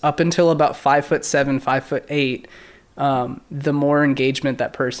is up until about 5'7", 5'8", the more engagement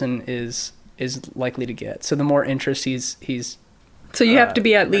that person is likely to get. So the more interest he's So you have to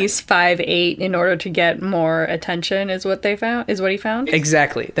be at least 5'8" in order to get more attention, is what he found?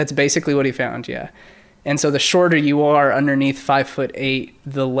 Exactly. That's basically what he found, yeah. And so the shorter you are underneath 5'8",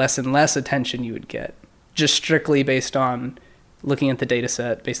 the less and less attention you would get, just strictly based on looking at the data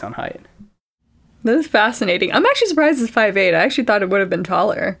set based on height. That is fascinating. I'm actually surprised it's 5'8". I actually thought it would have been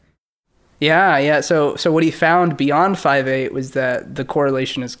taller. Yeah. So what he found beyond 5'8" was that the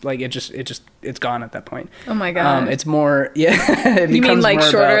correlation is like it's gone at that point. Oh my god. It's more You mean like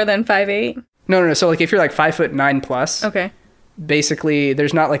shorter than 5'8"? No. So like if you're like 5'9" plus, okay. Basically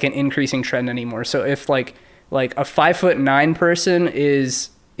there's not like an increasing trend anymore. So if like a 5'9" person is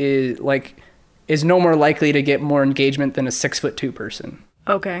no more likely to get more engagement than a 6'2" person.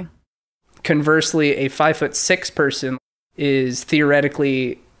 Okay. Conversely, a 5'6" person is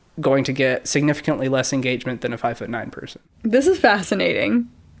theoretically going to get significantly less engagement than a 5'9" person. This is fascinating.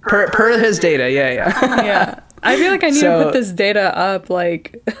 Per his data, yeah. Yeah. I feel like I need to put this data up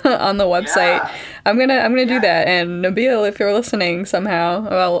like on the website. Yeah. I'm gonna do that. And Nabil, if you're listening somehow,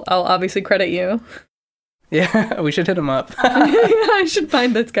 I'll obviously credit you. Yeah, we should hit him up. Yeah, I should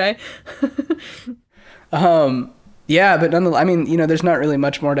find this guy. Yeah, but nonetheless, I mean, there's not really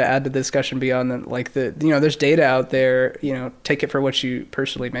much more to add to the discussion beyond that. Like there's data out there, take it for what you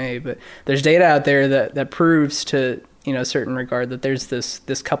personally may, but there's data out there that proves to, a certain regard that there's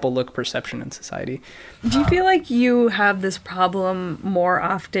this couple look perception in society. Do you feel like you have this problem more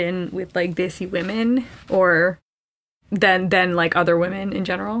often with like Desi women or than like other women in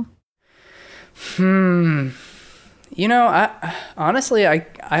general? I honestly,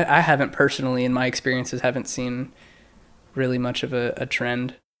 I haven't personally, in my experiences, haven't seen really much of a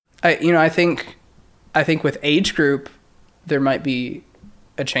trend. I think with age group there might be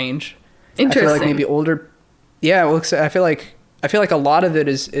a change. Interesting. I feel like maybe older. Yeah, well, I feel like a lot of it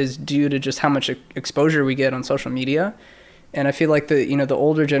is due to just how much exposure we get on social media, and I feel like the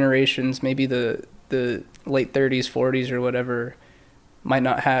older generations, maybe the late 30s, 40s, or whatever, might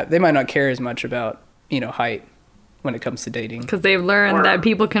not care as much about height when it comes to dating, because they've learned that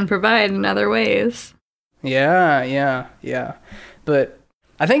people can provide in other ways. Yeah. But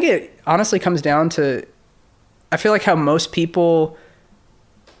I think it honestly comes down to, I feel like how most people,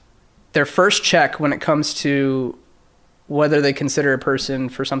 their first check when it comes to whether they consider a person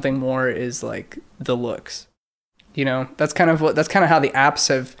for something more is like the looks. That's kind of how the apps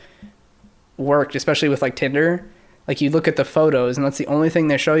have worked, especially with like Tinder. Like you look at the photos and that's the only thing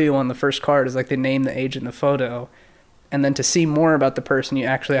they show you on the first card is like the name, the age, and the photo. And then to see more about the person, you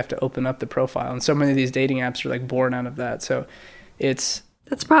actually have to open up the profile. And so many of these dating apps are like born out of that. So that's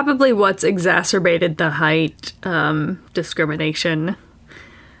probably what's exacerbated the height discrimination.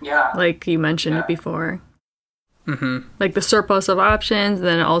 Yeah. Like you mentioned it before. Mm-hmm. Like the surplus of options, and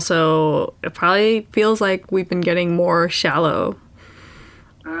then also it probably feels like we've been getting more shallow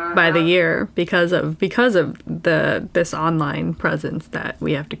by the year because of this online presence that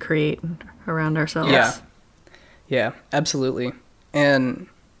we have to create around ourselves. Yeah, absolutely. And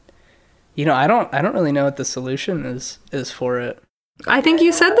I don't really know what the solution is for it. I think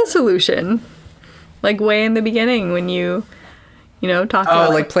you said the solution, like way in the beginning when you talk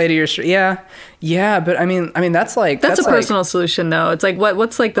about like play to your yeah, but I mean that's a personal solution though. It's like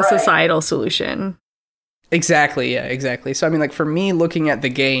what's like the societal solution? Exactly, yeah, exactly. So I mean, like for me, looking at the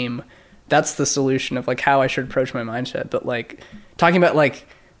game, that's the solution of like how I should approach my mindset. But like talking about like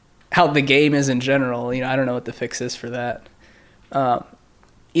how the game is in general, I don't know what the fix is for that. All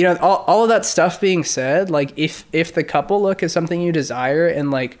of that stuff being said, like if the couple look is something you desire,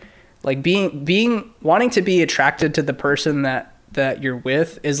 and like being wanting to be attracted to the person that you're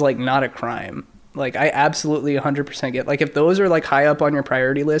with is like not a crime. Like I absolutely 100% get, like if those are like high up on your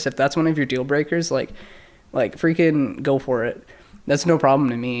priority list, if that's one of your deal breakers, like freaking go for it. That's no problem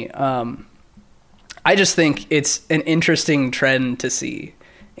to me. I just think it's an interesting trend to see.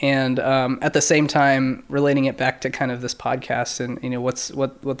 And at the same time, relating it back to kind of this podcast and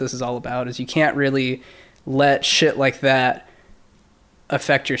what this is all about is you can't really let shit like that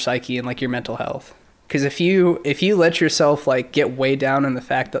affect your psyche and like your mental health. Because if you let yourself like get way down in the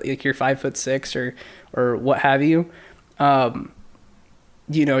fact that like you're 5'6" or what have you,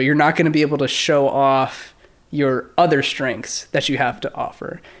 you're not going to be able to show off your other strengths that you have to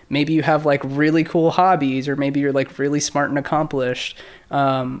offer. Maybe you have like really cool hobbies, or maybe you're like really smart and accomplished.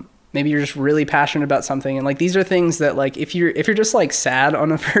 Maybe you're just really passionate about something. And like, these are things that like, if you're just like sad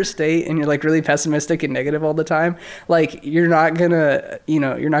on a first date and you're like really pessimistic and negative all the time, like you're not gonna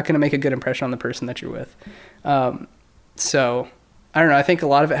make a good impression on the person that you're with. So I don't know. I think a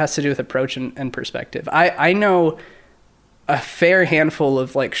lot of it has to do with approach and perspective. I know a fair handful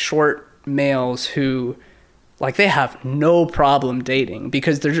of like short males who like they have no problem dating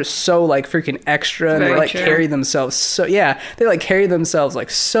because they're just so like freaking extra, and they like carry themselves carry themselves like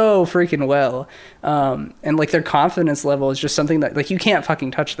so freaking well. And like their confidence level is just something that like you can't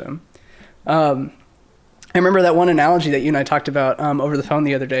fucking touch them. I remember that one analogy that you and I talked about over the phone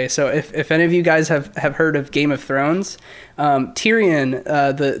the other day. So if any of you guys have heard of Game of Thrones, Tyrion,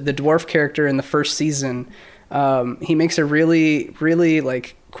 the dwarf character in the first season, he makes a really, really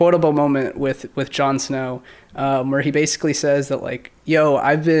like quotable moment with Jon Snow, where he basically says that like, yo,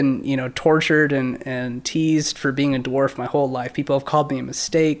 I've been, tortured and teased for being a dwarf my whole life. People have called me a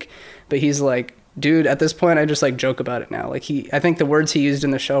mistake, but he's like, dude, at this point, I just like joke about it now. Like I think the words he used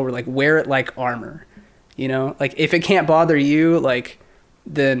in the show were like, wear it like armor, like if it can't bother you, like,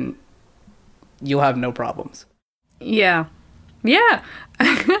 then you'll have no problems. Yeah. Yeah.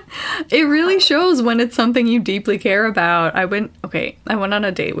 It really shows when it's something you deeply care about. I went on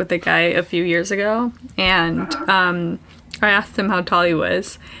a date with a guy a few years ago, and I asked him how tall he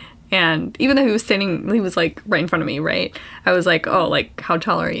was, and even though he was like right in front of me, right? I was like, oh, like, how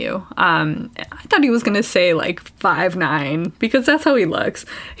tall are you? I thought he was gonna say like 5'9", because that's how he looks.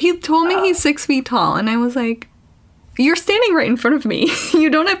 He told me he's 6 feet tall, and I was like, you're standing right in front of me. You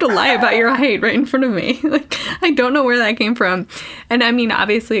don't have to lie about your height right in front of me. Like, I don't know where that came from. And I mean,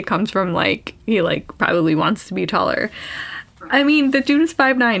 obviously it comes from like, he like probably wants to be taller. I mean, the dude is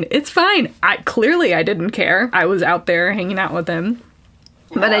 5'9". It's fine. I didn't care. I was out there hanging out with him.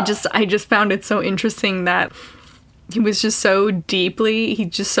 Yeah. But I just found it so interesting that he just so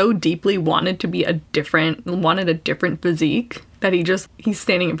deeply wanted a different physique, that he's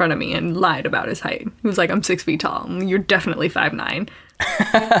standing in front of me and lied about his height. He was like, I'm 6 feet tall. You're definitely 5'9".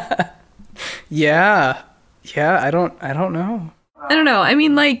 Yeah. I don't know. I don't know. I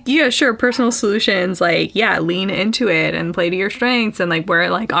mean, like, yeah, sure, personal solutions, like, yeah, lean into it and play to your strengths and like wear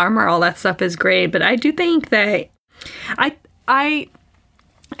like armor, all that stuff is great. But I do think that I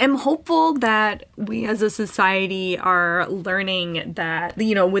am hopeful that we as a society are learning that,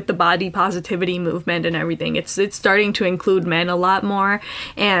 with the body positivity movement and everything, it's starting to include men a lot more.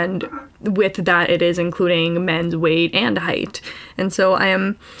 And with that, it is including men's weight and height. And so I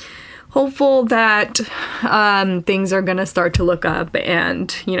am hopeful that things are going to start to look up,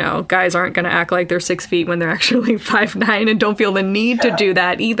 and, guys aren't going to act like they're 6 feet when they're actually 5'9", and don't feel the need to do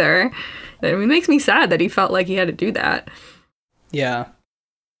that either. I mean, it makes me sad that he felt like he had to do that. Yeah.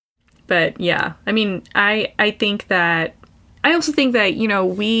 But yeah, I mean, I also think that,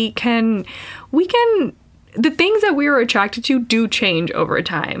 we can, the things that we are attracted to do change over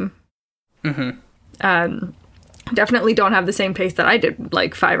time. Mm-hmm. Definitely don't have the same taste that I did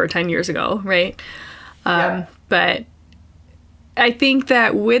like 5 or 10 years ago, right? But I think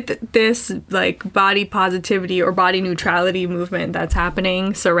that with this like body positivity or body neutrality movement that's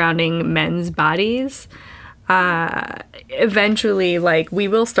happening surrounding men's bodies, eventually like we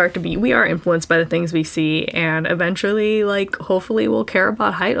are influenced by the things we see, and eventually like hopefully we'll care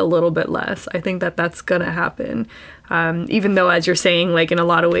about height a little bit less. I think that that's gonna happen. Even though, as you're saying, like in a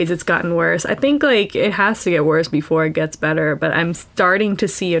lot of ways it's gotten worse. I think like it has to get worse before it gets better, but I'm starting to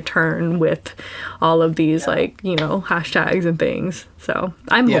see a turn with all of these like, you know, hashtags and things. So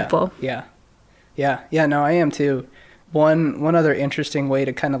I'm hopeful. Yeah, no, I am too. One other interesting way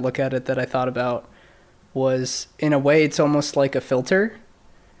to kind of look at it that I thought about was, in a way, it's almost like a filter.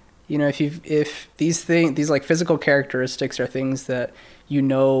 You know, if these like physical characteristics are things that you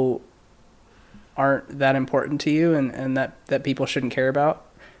know aren't that important to you and that people shouldn't care about,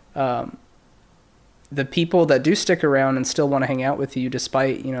 the people that do stick around and still want to hang out with you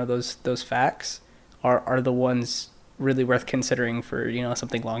despite, you know, those facts are the ones really worth considering for, you know,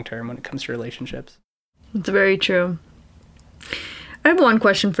 something long term when it comes to relationships. It's very true. I have one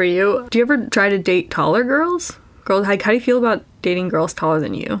question for you. Do you ever try to date taller girls? How do you feel about dating girls taller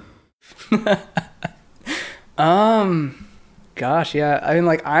than you? Gosh, yeah. I mean,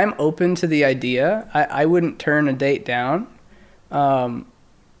 like, I'm open to the idea. I wouldn't turn a date down.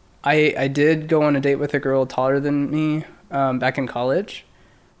 I did go on a date with a girl taller than me back in college,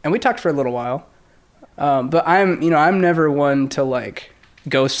 and we talked for a little while. But I'm never one to like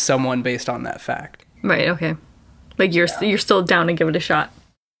ghost someone based on that fact. Right. Okay. Like you're still down to give it a shot.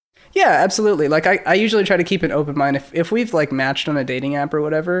 Yeah, absolutely. Like I usually try to keep an open mind. If we've like matched on a dating app or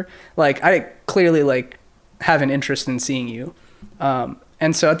whatever, like I clearly like have an interest in seeing you.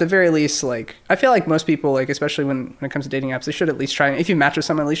 And so at the very least, like I feel like most people, like especially when it comes to dating apps, they should at least try, if you match with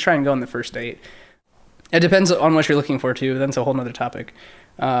someone, at least try and go on the first date. It depends on what you're looking for too. That's a whole nother topic.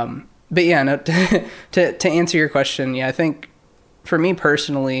 But yeah, no, to answer your question, yeah, I think for me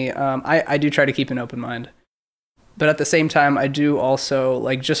personally, I do try to keep an open mind. But at the same time, I do also,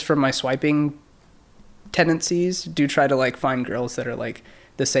 like, just from my swiping tendencies, do try to, like, find girls that are, like,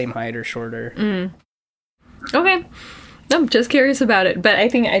 the same height or shorter. Mm. Okay. I'm just curious about it. But I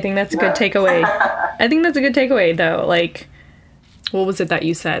think that's a good takeaway. I think that's a good takeaway, though. Like, what was it that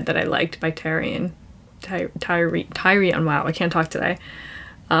you said that I liked by Tyrion? Tyrion, wow, I can't talk today.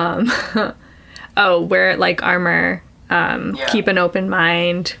 Wear, like, armor, keep an open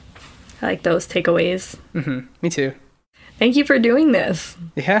mind. I like those takeaways. Mm-hmm. Me too. Thank you for doing this.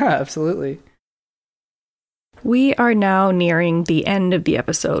 Yeah, absolutely. We are now nearing the end of the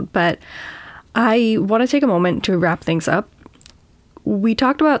episode, but I want to take a moment to wrap things up. We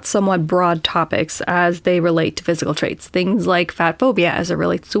talked about somewhat broad topics as they relate to physical traits, things like fat phobia as it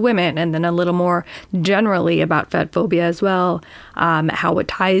relates to women, and then a little more generally about fat phobia as well, how it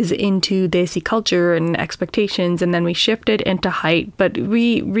ties into Desi culture and expectations, and then we shifted into height, but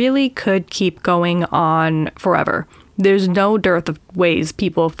we really could keep going on forever. There's no dearth of ways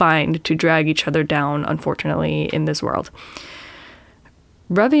people find to drag each other down, unfortunately, in this world.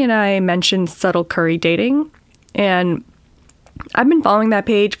 Ravi and I mentioned subtle curry dating, and I've been following that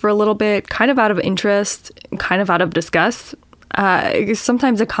page for a little bit, kind of out of interest, kind of out of disgust.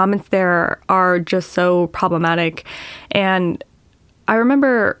 Sometimes the comments there are just so problematic. And I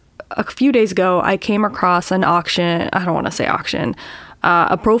remember a few days ago, I came across an auction, I don't want to say auction,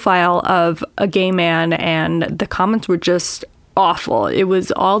 a profile of a gay man, and the comments were just awful. It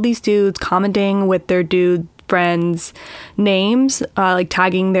was all these dudes commenting with their dude friends' names, like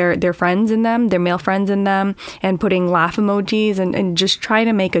tagging their friends in them, their male friends in them, and putting laugh emojis and just trying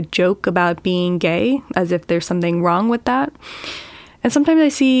to make a joke about being gay as if there's something wrong with that. And sometimes I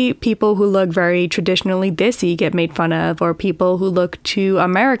see people who look very traditionally Desi get made fun of, or people who look too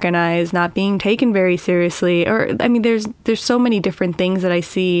Americanized not being taken very seriously. Or, I mean, there's so many different things that I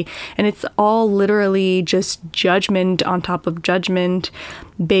see, and it's all literally just judgment on top of judgment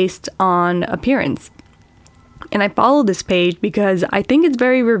based on appearance. And I follow this page because I think it's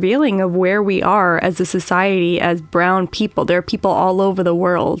very revealing of where we are as a society, as brown people. There are people all over the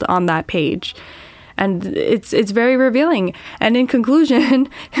world on that page. And it's very revealing. And in conclusion,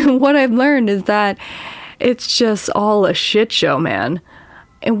 what I've learned is that it's just all a shit show, man.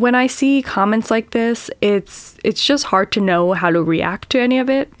 And when I see comments like this, it's just hard to know how to react to any of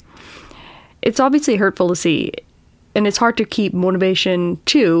it. It's obviously hurtful to see. And it's hard to keep motivation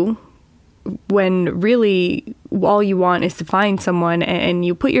too, when really all you want is to find someone and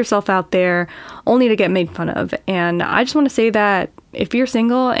you put yourself out there only to get made fun of. And I just want to say that if you're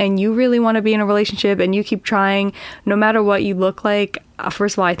single and you really want to be in a relationship and you keep trying, no matter what you look like,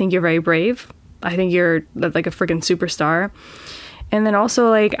 first of all, I think you're very brave. I think you're like a freaking superstar. And then also,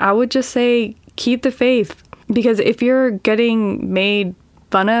 like, I would just say, keep the faith. Because if you're getting made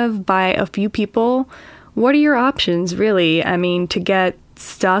fun of by a few people, what are your options, really? I mean, to get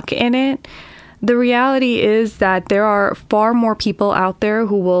stuck in it? The reality is that there are far more people out there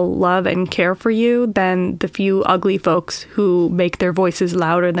who will love and care for you than the few ugly folks who make their voices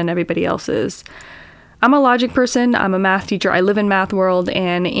louder than everybody else's. I'm a logic person, I'm a math teacher, I live in math world,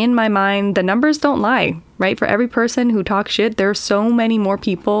 and in my mind, the numbers don't lie, right? For every person who talks shit, there's so many more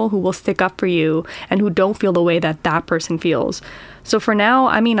people who will stick up for you and who don't feel the way that that person feels. So for now,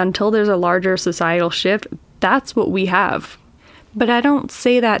 I mean, until there's a larger societal shift, that's what we have. But I don't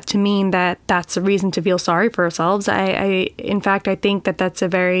say that to mean that that's a reason to feel sorry for ourselves. In fact, I think that that's a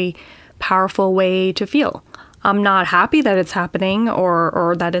very powerful way to feel. I'm not happy that it's happening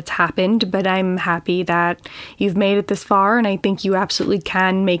or that it's happened, but I'm happy that you've made it this far, and I think you absolutely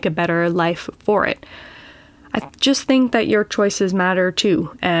can make a better life for it. I just think that your choices matter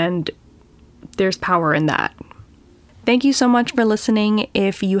too, and there's power in that. Thank you so much for listening.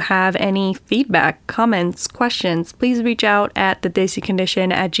 If you have any feedback, comments, questions, please reach out at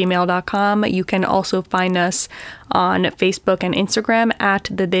thedesicondition@gmail.com. You can also find us on Facebook and Instagram at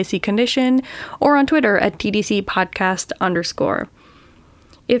thedesicondition or on Twitter at TDCpodcast_.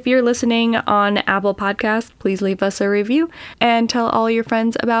 If you're listening on Apple Podcasts, please leave us a review and tell all your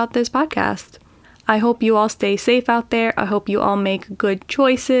friends about this podcast. I hope you all stay safe out there. I hope you all make good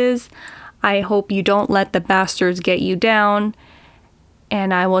choices. I hope you don't let the bastards get you down,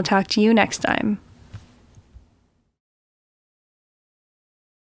 and I will talk to you next time.